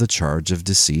acquitted of the charge of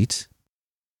deceit?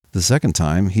 The second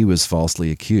time he was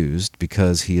falsely accused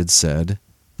because he had said,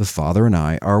 "The Father and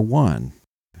I are one,"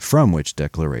 from which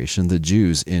declaration the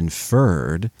Jews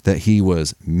inferred that he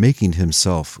was making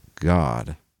himself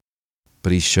God.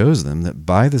 But he shows them that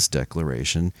by this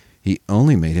declaration he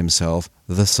only made himself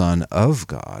the Son of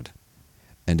God,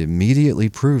 and immediately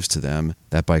proves to them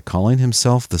that by calling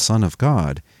himself the Son of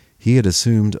God, he had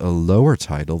assumed a lower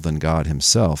title than God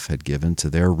himself had given to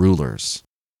their rulers.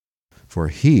 For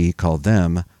he called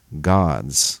them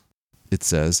gods. It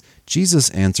says, Jesus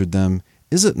answered them,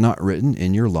 "Is it not written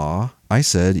in your law, I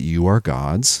said you are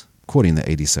gods?" Quoting the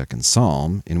 82nd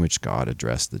Psalm, in which God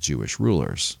addressed the Jewish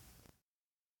rulers.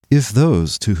 If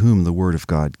those to whom the word of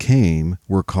God came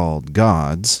were called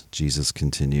gods, Jesus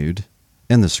continued,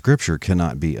 and the scripture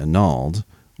cannot be annulled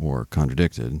or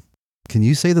contradicted, can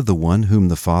you say that the one whom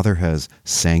the Father has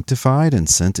sanctified and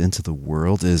sent into the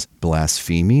world is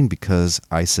blaspheming because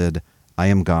I said, I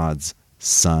am God's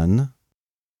Son?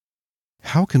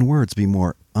 How can words be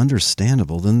more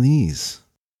understandable than these?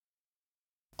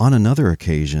 On another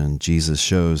occasion, Jesus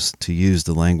shows, to use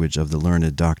the language of the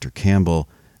learned Dr. Campbell,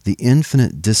 the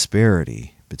infinite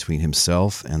disparity between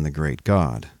himself and the great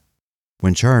God.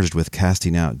 When charged with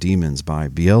casting out demons by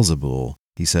Beelzebul,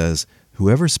 he says,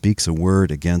 "Whoever speaks a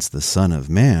word against the Son of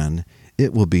Man,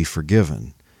 it will be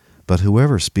forgiven. But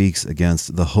whoever speaks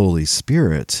against the Holy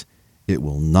Spirit, it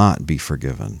will not be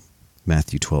forgiven."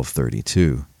 Matthew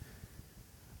 12:32.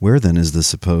 Where then is the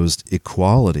supposed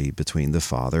equality between the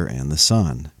Father and the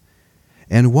Son?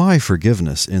 And why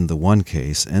forgiveness in the one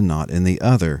case and not in the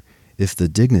other, if the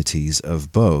dignities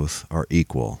of both are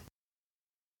equal?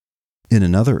 In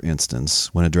another instance,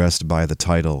 when addressed by the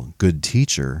title Good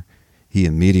Teacher, he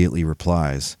immediately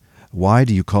replies, "Why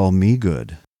do you call me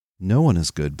good? No one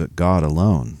is good but God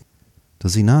alone."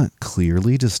 Does he not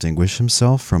clearly distinguish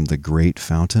himself from the great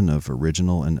fountain of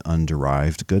original and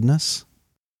underived goodness?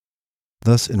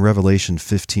 Thus, in Revelation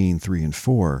 15:3 and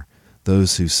 4,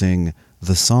 those who sing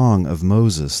the song of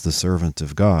Moses, the servant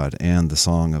of God, and the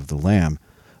song of the Lamb,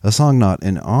 a song not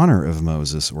in honor of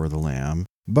Moses or the Lamb,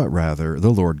 but rather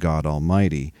the Lord God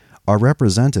Almighty, are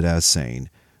represented as saying,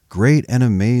 "Great and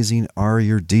amazing are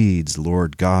your deeds,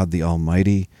 Lord God the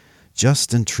Almighty.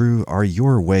 Just and true are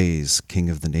your ways, King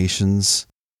of the nations.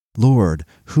 Lord,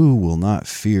 who will not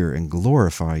fear and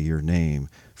glorify your name?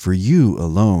 For you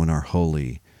alone are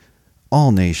holy.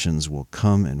 All nations will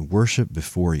come and worship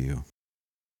before you."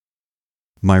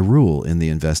 My rule in the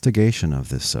investigation of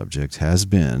this subject has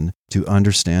been to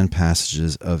understand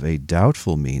passages of a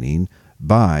doubtful meaning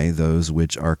by those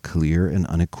which are clear and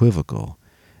unequivocal,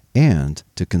 and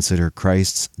to consider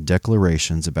Christ's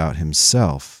declarations about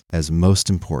himself as most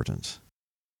important.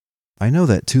 I know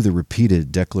that to the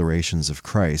repeated declarations of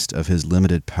Christ of his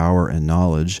limited power and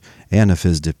knowledge and of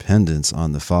his dependence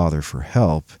on the Father for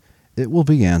help, it will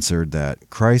be answered that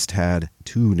Christ had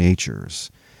two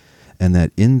natures, and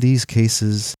that in these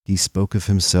cases he spoke of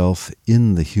himself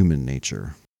in the human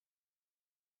nature.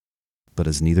 But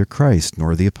as neither Christ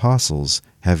nor the apostles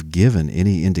have given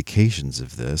any indications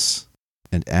of this,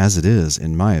 and as it is,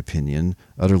 in my opinion,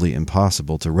 utterly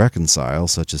impossible to reconcile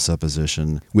such a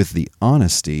supposition with the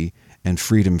honesty and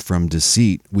freedom from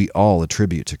deceit we all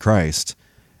attribute to Christ,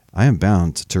 I am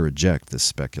bound to reject this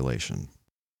speculation.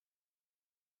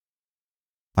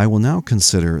 I will now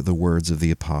consider the words of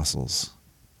the apostles.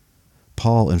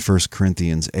 Paul in 1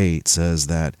 Corinthians 8 says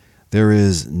that there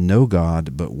is no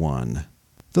God but one,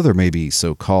 though there may be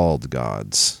so-called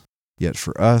gods. Yet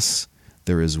for us,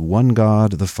 there is one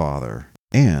God the Father,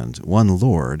 and one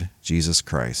Lord, Jesus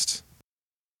Christ.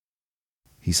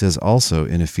 He says also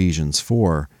in Ephesians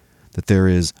 4 that there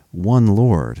is one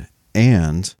Lord,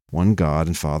 and one God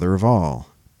and Father of all,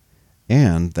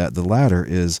 and that the latter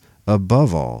is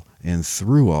above all, and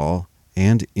through all,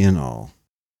 and in all.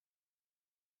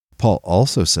 Paul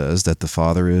also says that the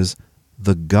Father is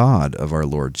the God of our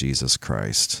Lord Jesus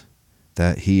Christ,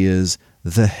 that he is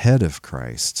the head of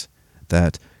Christ,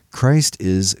 that Christ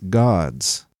is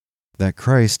God's, that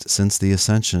Christ, since the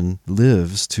ascension,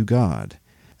 lives to God,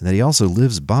 and that he also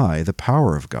lives by the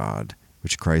power of God,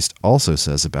 which Christ also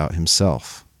says about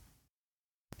himself.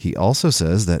 He also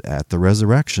says that at the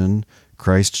resurrection,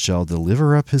 Christ shall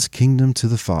deliver up his kingdom to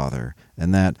the Father,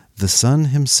 and that the Son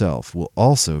himself will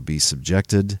also be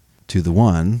subjected to the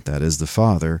one, that is the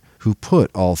Father, who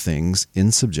put all things in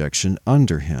subjection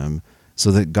under him,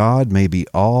 so that God may be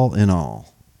all in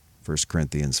all. 1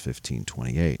 Corinthians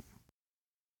 15:28.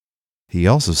 He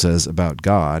also says about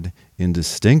God, in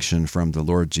distinction from the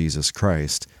Lord Jesus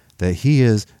Christ, that he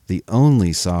is the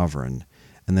only sovereign,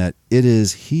 and that it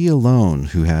is he alone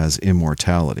who has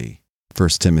immortality.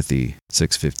 1 Timothy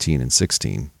 6:15 and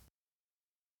 16.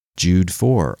 Jude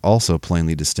 4 also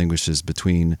plainly distinguishes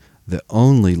between the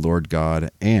only Lord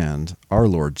God and our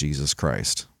Lord Jesus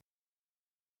Christ.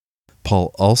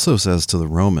 Paul also says to the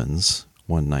Romans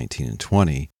 1:19 and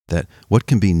 20 that what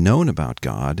can be known about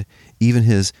God, even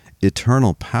his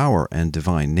eternal power and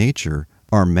divine nature,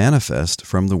 are manifest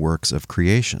from the works of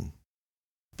creation.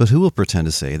 But who will pretend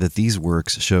to say that these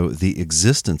works show the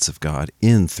existence of God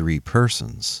in three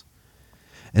persons?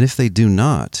 And if they do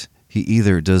not, he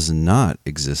either does not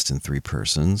exist in three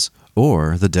persons,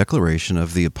 or the declaration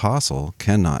of the apostle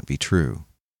cannot be true.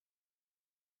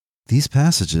 These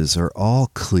passages are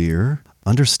all clear,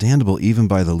 understandable even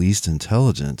by the least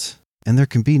intelligent, and there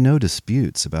can be no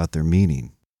disputes about their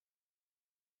meaning.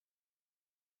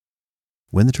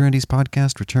 When the Trinities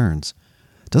podcast returns,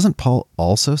 doesn't Paul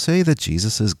also say that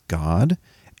Jesus is God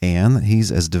and that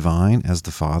he's as divine as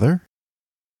the Father?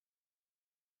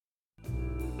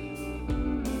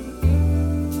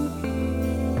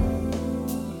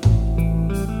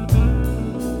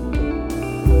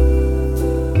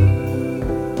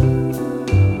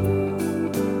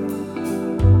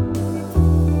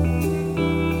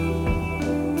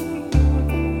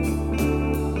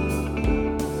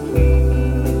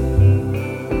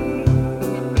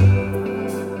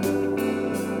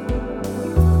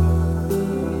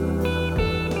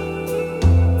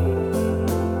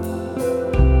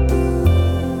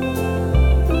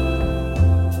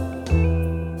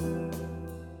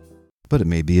 But it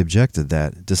may be objected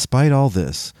that, despite all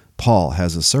this, Paul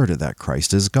has asserted that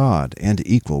Christ is God and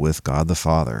equal with God the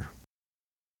Father.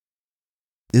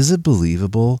 Is it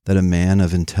believable that a man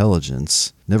of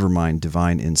intelligence, never mind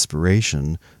divine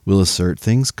inspiration, will assert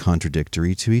things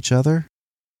contradictory to each other?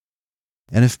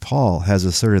 And if Paul has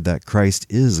asserted that Christ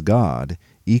is God,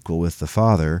 equal with the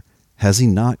Father, has he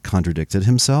not contradicted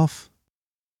himself?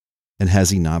 And has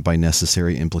he not by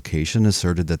necessary implication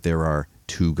asserted that there are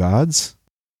two gods?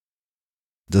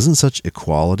 Doesn't such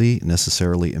equality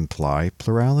necessarily imply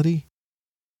plurality?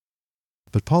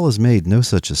 But Paul has made no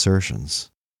such assertions.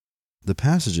 The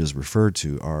passages referred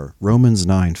to are Romans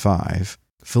 9:5,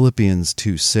 Philippians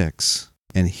 2:6,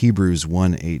 and Hebrews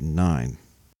 1:8 and 9.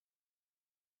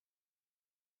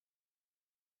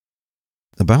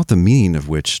 About the meaning of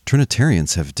which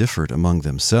Trinitarians have differed among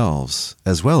themselves,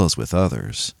 as well as with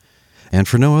others, and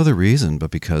for no other reason but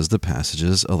because the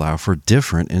passages allow for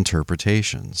different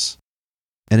interpretations.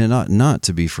 And it ought not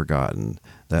to be forgotten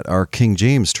that our King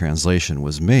James translation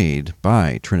was made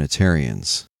by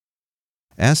Trinitarians.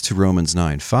 As to Romans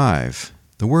 9:5,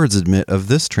 the words admit of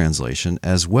this translation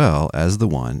as well as the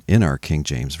one in our King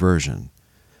James Version.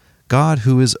 God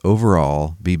who is over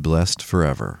all be blessed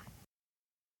forever.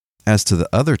 As to the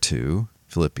other two,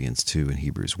 Philippians 2 and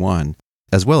Hebrews 1,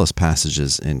 as well as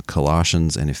passages in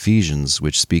Colossians and Ephesians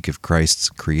which speak of Christ's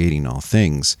creating all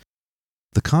things,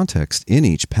 the context in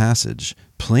each passage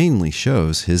plainly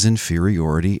shows his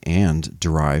inferiority and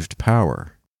derived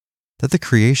power. That the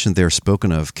creation there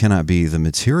spoken of cannot be the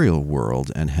material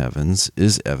world and heavens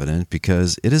is evident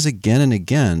because it is again and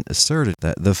again asserted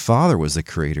that the Father was the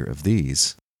creator of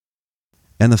these.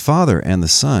 And the Father and the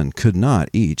Son could not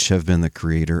each have been the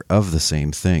creator of the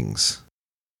same things.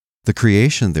 The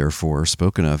creation, therefore,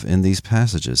 spoken of in these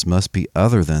passages must be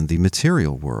other than the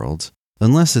material world,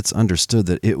 unless it's understood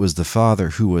that it was the Father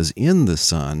who was in the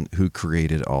Son who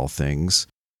created all things,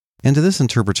 and to this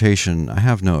interpretation I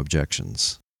have no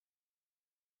objections.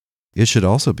 It should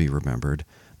also be remembered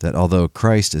that although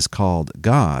Christ is called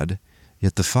God,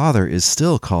 yet the Father is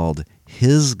still called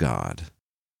his God.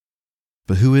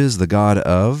 But who is the God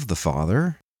of the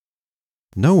Father?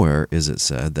 Nowhere is it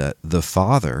said that the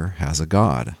Father has a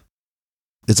God.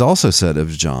 It's also said of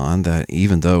John that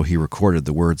even though he recorded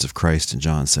the words of Christ in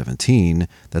John 17,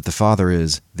 that the Father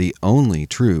is the only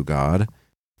true God,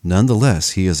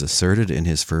 nonetheless he has asserted in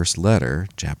his first letter,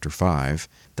 chapter 5,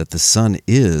 that the Son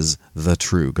is the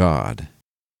true God.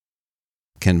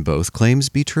 Can both claims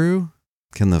be true?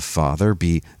 Can the Father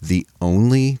be the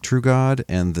only true God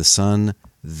and the Son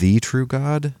the true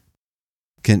God?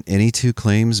 Can any two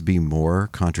claims be more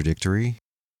contradictory?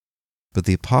 But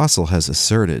the apostle has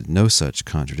asserted no such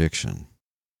contradiction.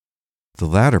 The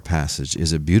latter passage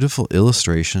is a beautiful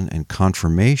illustration and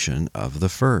confirmation of the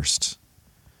first.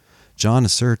 John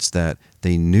asserts that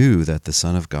they knew that the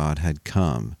Son of God had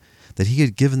come, that he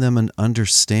had given them an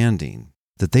understanding,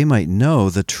 that they might know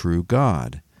the true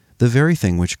God, the very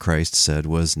thing which Christ said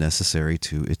was necessary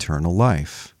to eternal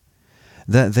life,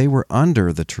 that they were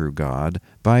under the true God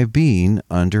by being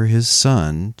under his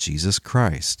Son, Jesus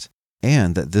Christ,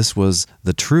 and that this was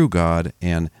the true God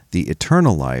and the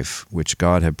eternal life which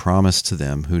God had promised to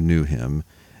them who knew him,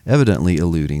 evidently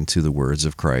alluding to the words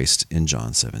of Christ in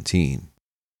John 17.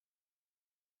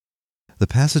 The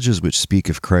passages which speak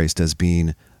of Christ as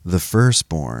being the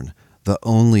firstborn, the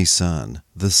only Son,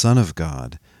 the Son of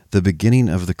God, the beginning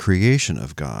of the creation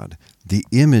of God, the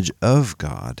image of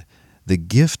God, the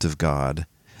gift of God,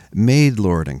 made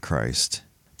Lord in Christ,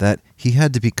 that he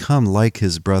had to become like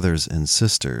his brothers and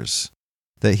sisters,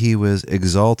 that he was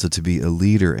exalted to be a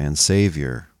leader and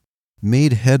Savior,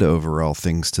 made head over all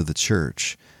things to the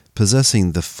church,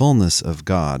 possessing the fullness of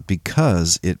God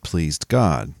because it pleased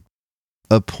God,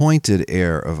 appointed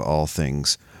heir of all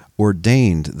things,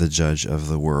 ordained the judge of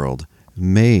the world,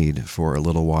 made for a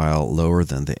little while lower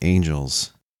than the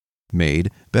angels, made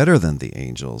better than the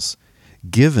angels,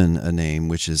 given a name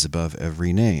which is above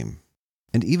every name.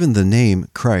 And even the name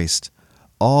Christ,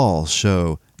 all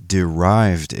show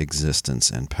derived existence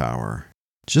and power,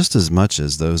 just as much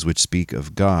as those which speak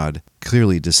of God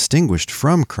clearly distinguished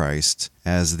from Christ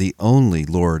as the only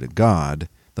Lord God,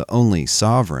 the only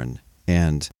sovereign,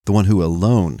 and the one who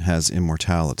alone has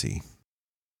immortality.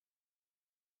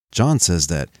 John says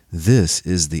that this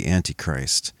is the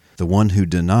Antichrist, the one who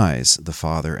denies the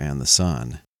Father and the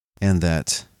Son, and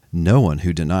that no one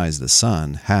who denies the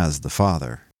Son has the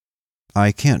Father.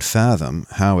 I can't fathom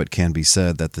how it can be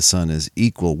said that the Son is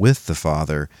equal with the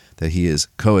Father, that he is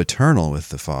co-eternal with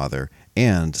the Father,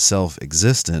 and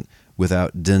self-existent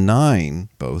without denying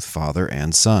both Father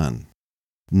and Son.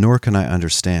 Nor can I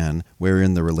understand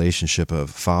wherein the relationship of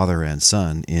Father and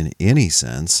Son, in any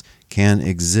sense, can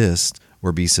exist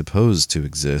or be supposed to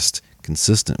exist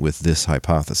consistent with this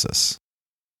hypothesis.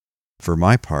 For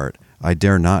my part, I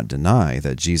dare not deny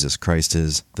that Jesus Christ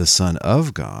is the Son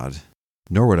of God,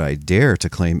 nor would I dare to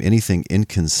claim anything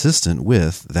inconsistent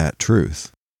with that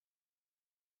truth.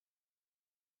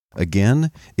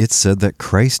 Again, it's said that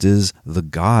Christ is the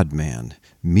God-man,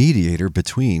 mediator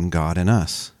between God and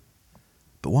us.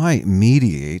 But why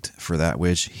mediate for that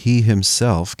which he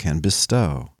himself can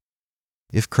bestow?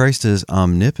 If Christ is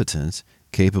omnipotent,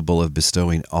 capable of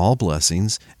bestowing all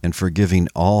blessings and forgiving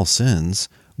all sins,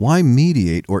 why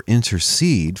mediate or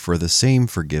intercede for the same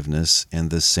forgiveness and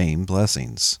the same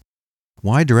blessings?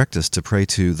 Why direct us to pray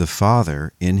to the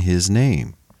Father in his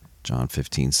name? John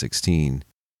 15:16.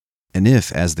 And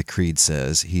if, as the Creed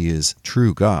says, he is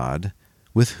true God,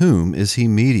 with whom is he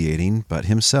mediating but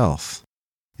himself?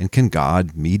 And can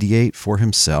God mediate for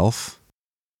himself?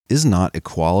 Is not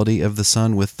equality of the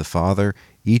Son with the Father,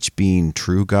 each being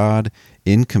true God,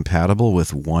 incompatible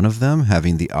with one of them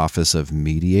having the office of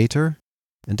mediator?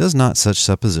 And does not such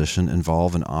supposition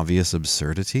involve an obvious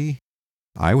absurdity?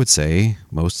 I would say,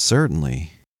 most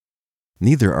certainly.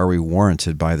 Neither are we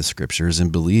warranted by the Scriptures in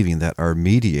believing that our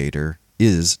mediator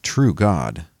is true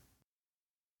God.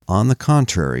 On the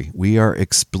contrary, we are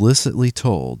explicitly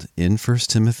told in 1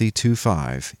 Timothy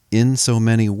 2:5, in so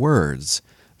many words,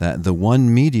 that the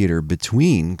one mediator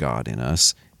between God and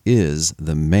us is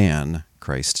the man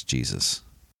Christ Jesus.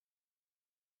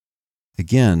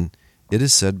 Again, it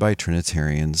is said by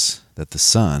Trinitarians that the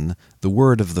Son, the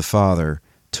Word of the Father,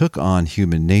 took on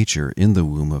human nature in the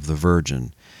womb of the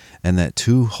Virgin, and that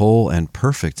two whole and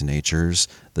perfect natures,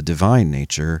 the divine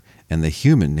nature and the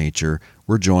human nature,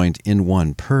 were joined in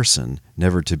one person,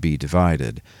 never to be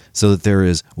divided, so that there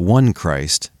is one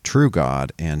Christ, true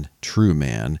God and true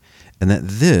man, and that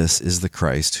this is the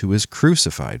Christ who is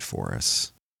crucified for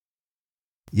us.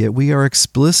 Yet we are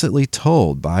explicitly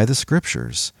told by the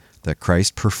Scriptures that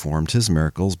Christ performed his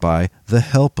miracles by the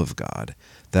help of God,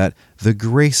 that the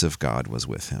grace of God was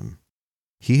with him.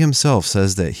 He himself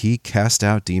says that he cast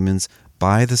out demons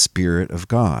by the Spirit of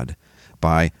God,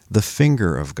 by the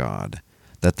finger of God,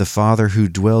 that the Father who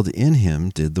dwelled in him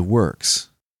did the works.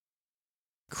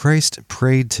 Christ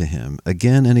prayed to him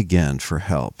again and again for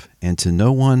help, and to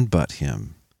no one but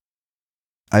him.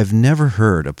 I've never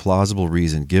heard a plausible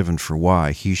reason given for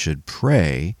why he should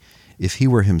pray if he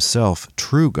were himself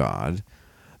true God,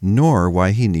 nor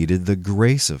why he needed the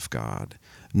grace of God,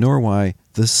 nor why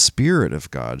the Spirit of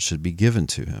God should be given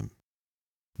to him.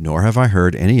 Nor have I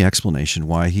heard any explanation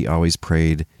why he always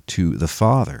prayed to the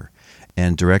Father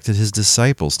and directed his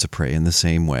disciples to pray in the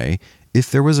same way if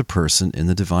there was a person in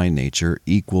the divine nature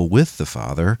equal with the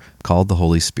Father called the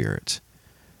Holy Spirit.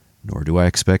 Nor do I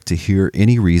expect to hear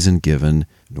any reason given,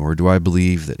 nor do I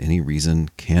believe that any reason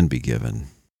can be given.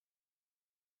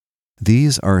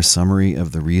 These are a summary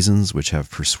of the reasons which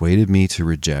have persuaded me to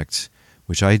reject,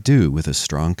 which I do with a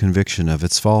strong conviction of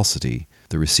its falsity,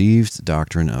 the received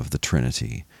doctrine of the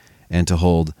Trinity, and to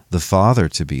hold the Father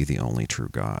to be the only true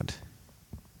God.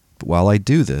 But while I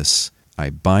do this, I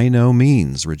by no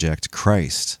means reject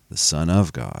Christ, the Son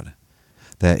of God,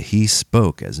 that he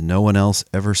spoke as no one else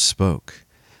ever spoke,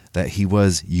 that he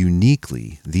was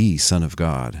uniquely the Son of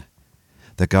God,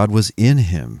 that God was in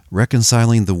him,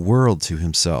 reconciling the world to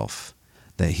himself,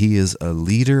 that he is a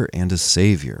leader and a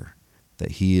savior,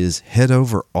 that he is head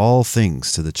over all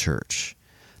things to the church,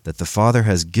 that the Father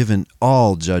has given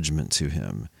all judgment to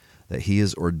him, that he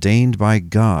is ordained by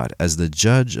God as the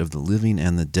judge of the living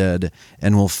and the dead,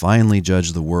 and will finally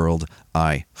judge the world,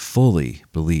 I fully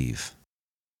believe.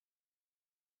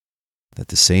 That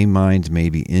the same mind may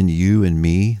be in you and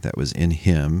me that was in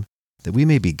him, that we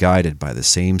may be guided by the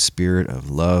same spirit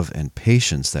of love and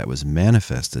patience that was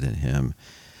manifested in him,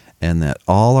 and that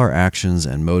all our actions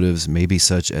and motives may be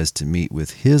such as to meet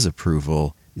with his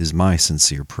approval, is my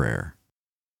sincere prayer.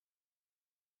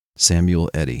 Samuel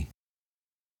Eddy.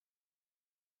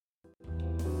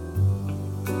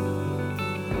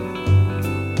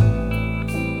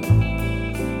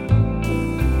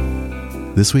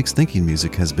 This week's thinking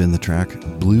music has been the track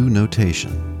Blue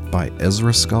Notation by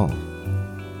Ezra Skull.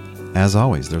 As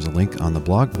always, there's a link on the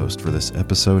blog post for this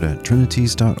episode at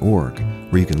trinities.org,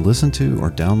 where you can listen to or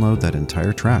download that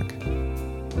entire track.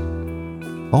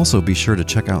 Also, be sure to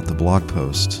check out the blog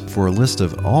post for a list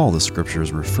of all the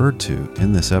scriptures referred to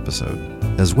in this episode,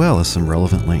 as well as some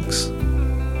relevant links.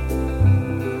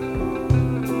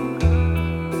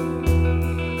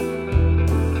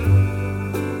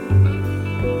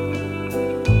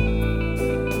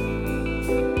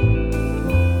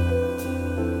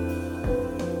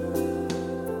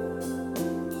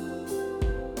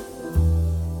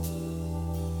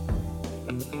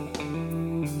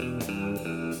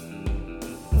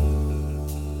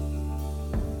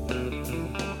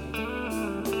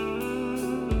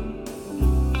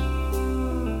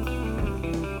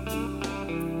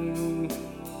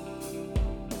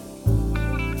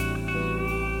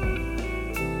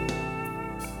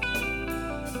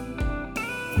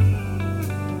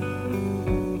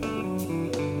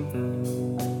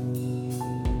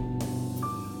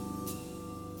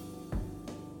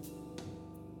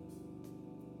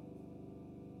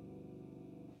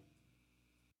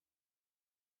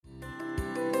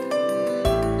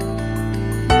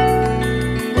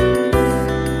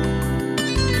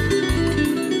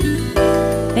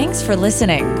 Thanks for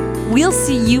listening. We'll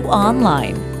see you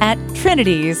online at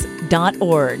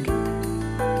trinities.org.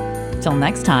 Till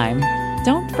next time,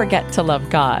 don't forget to love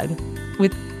God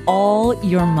with all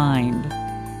your mind.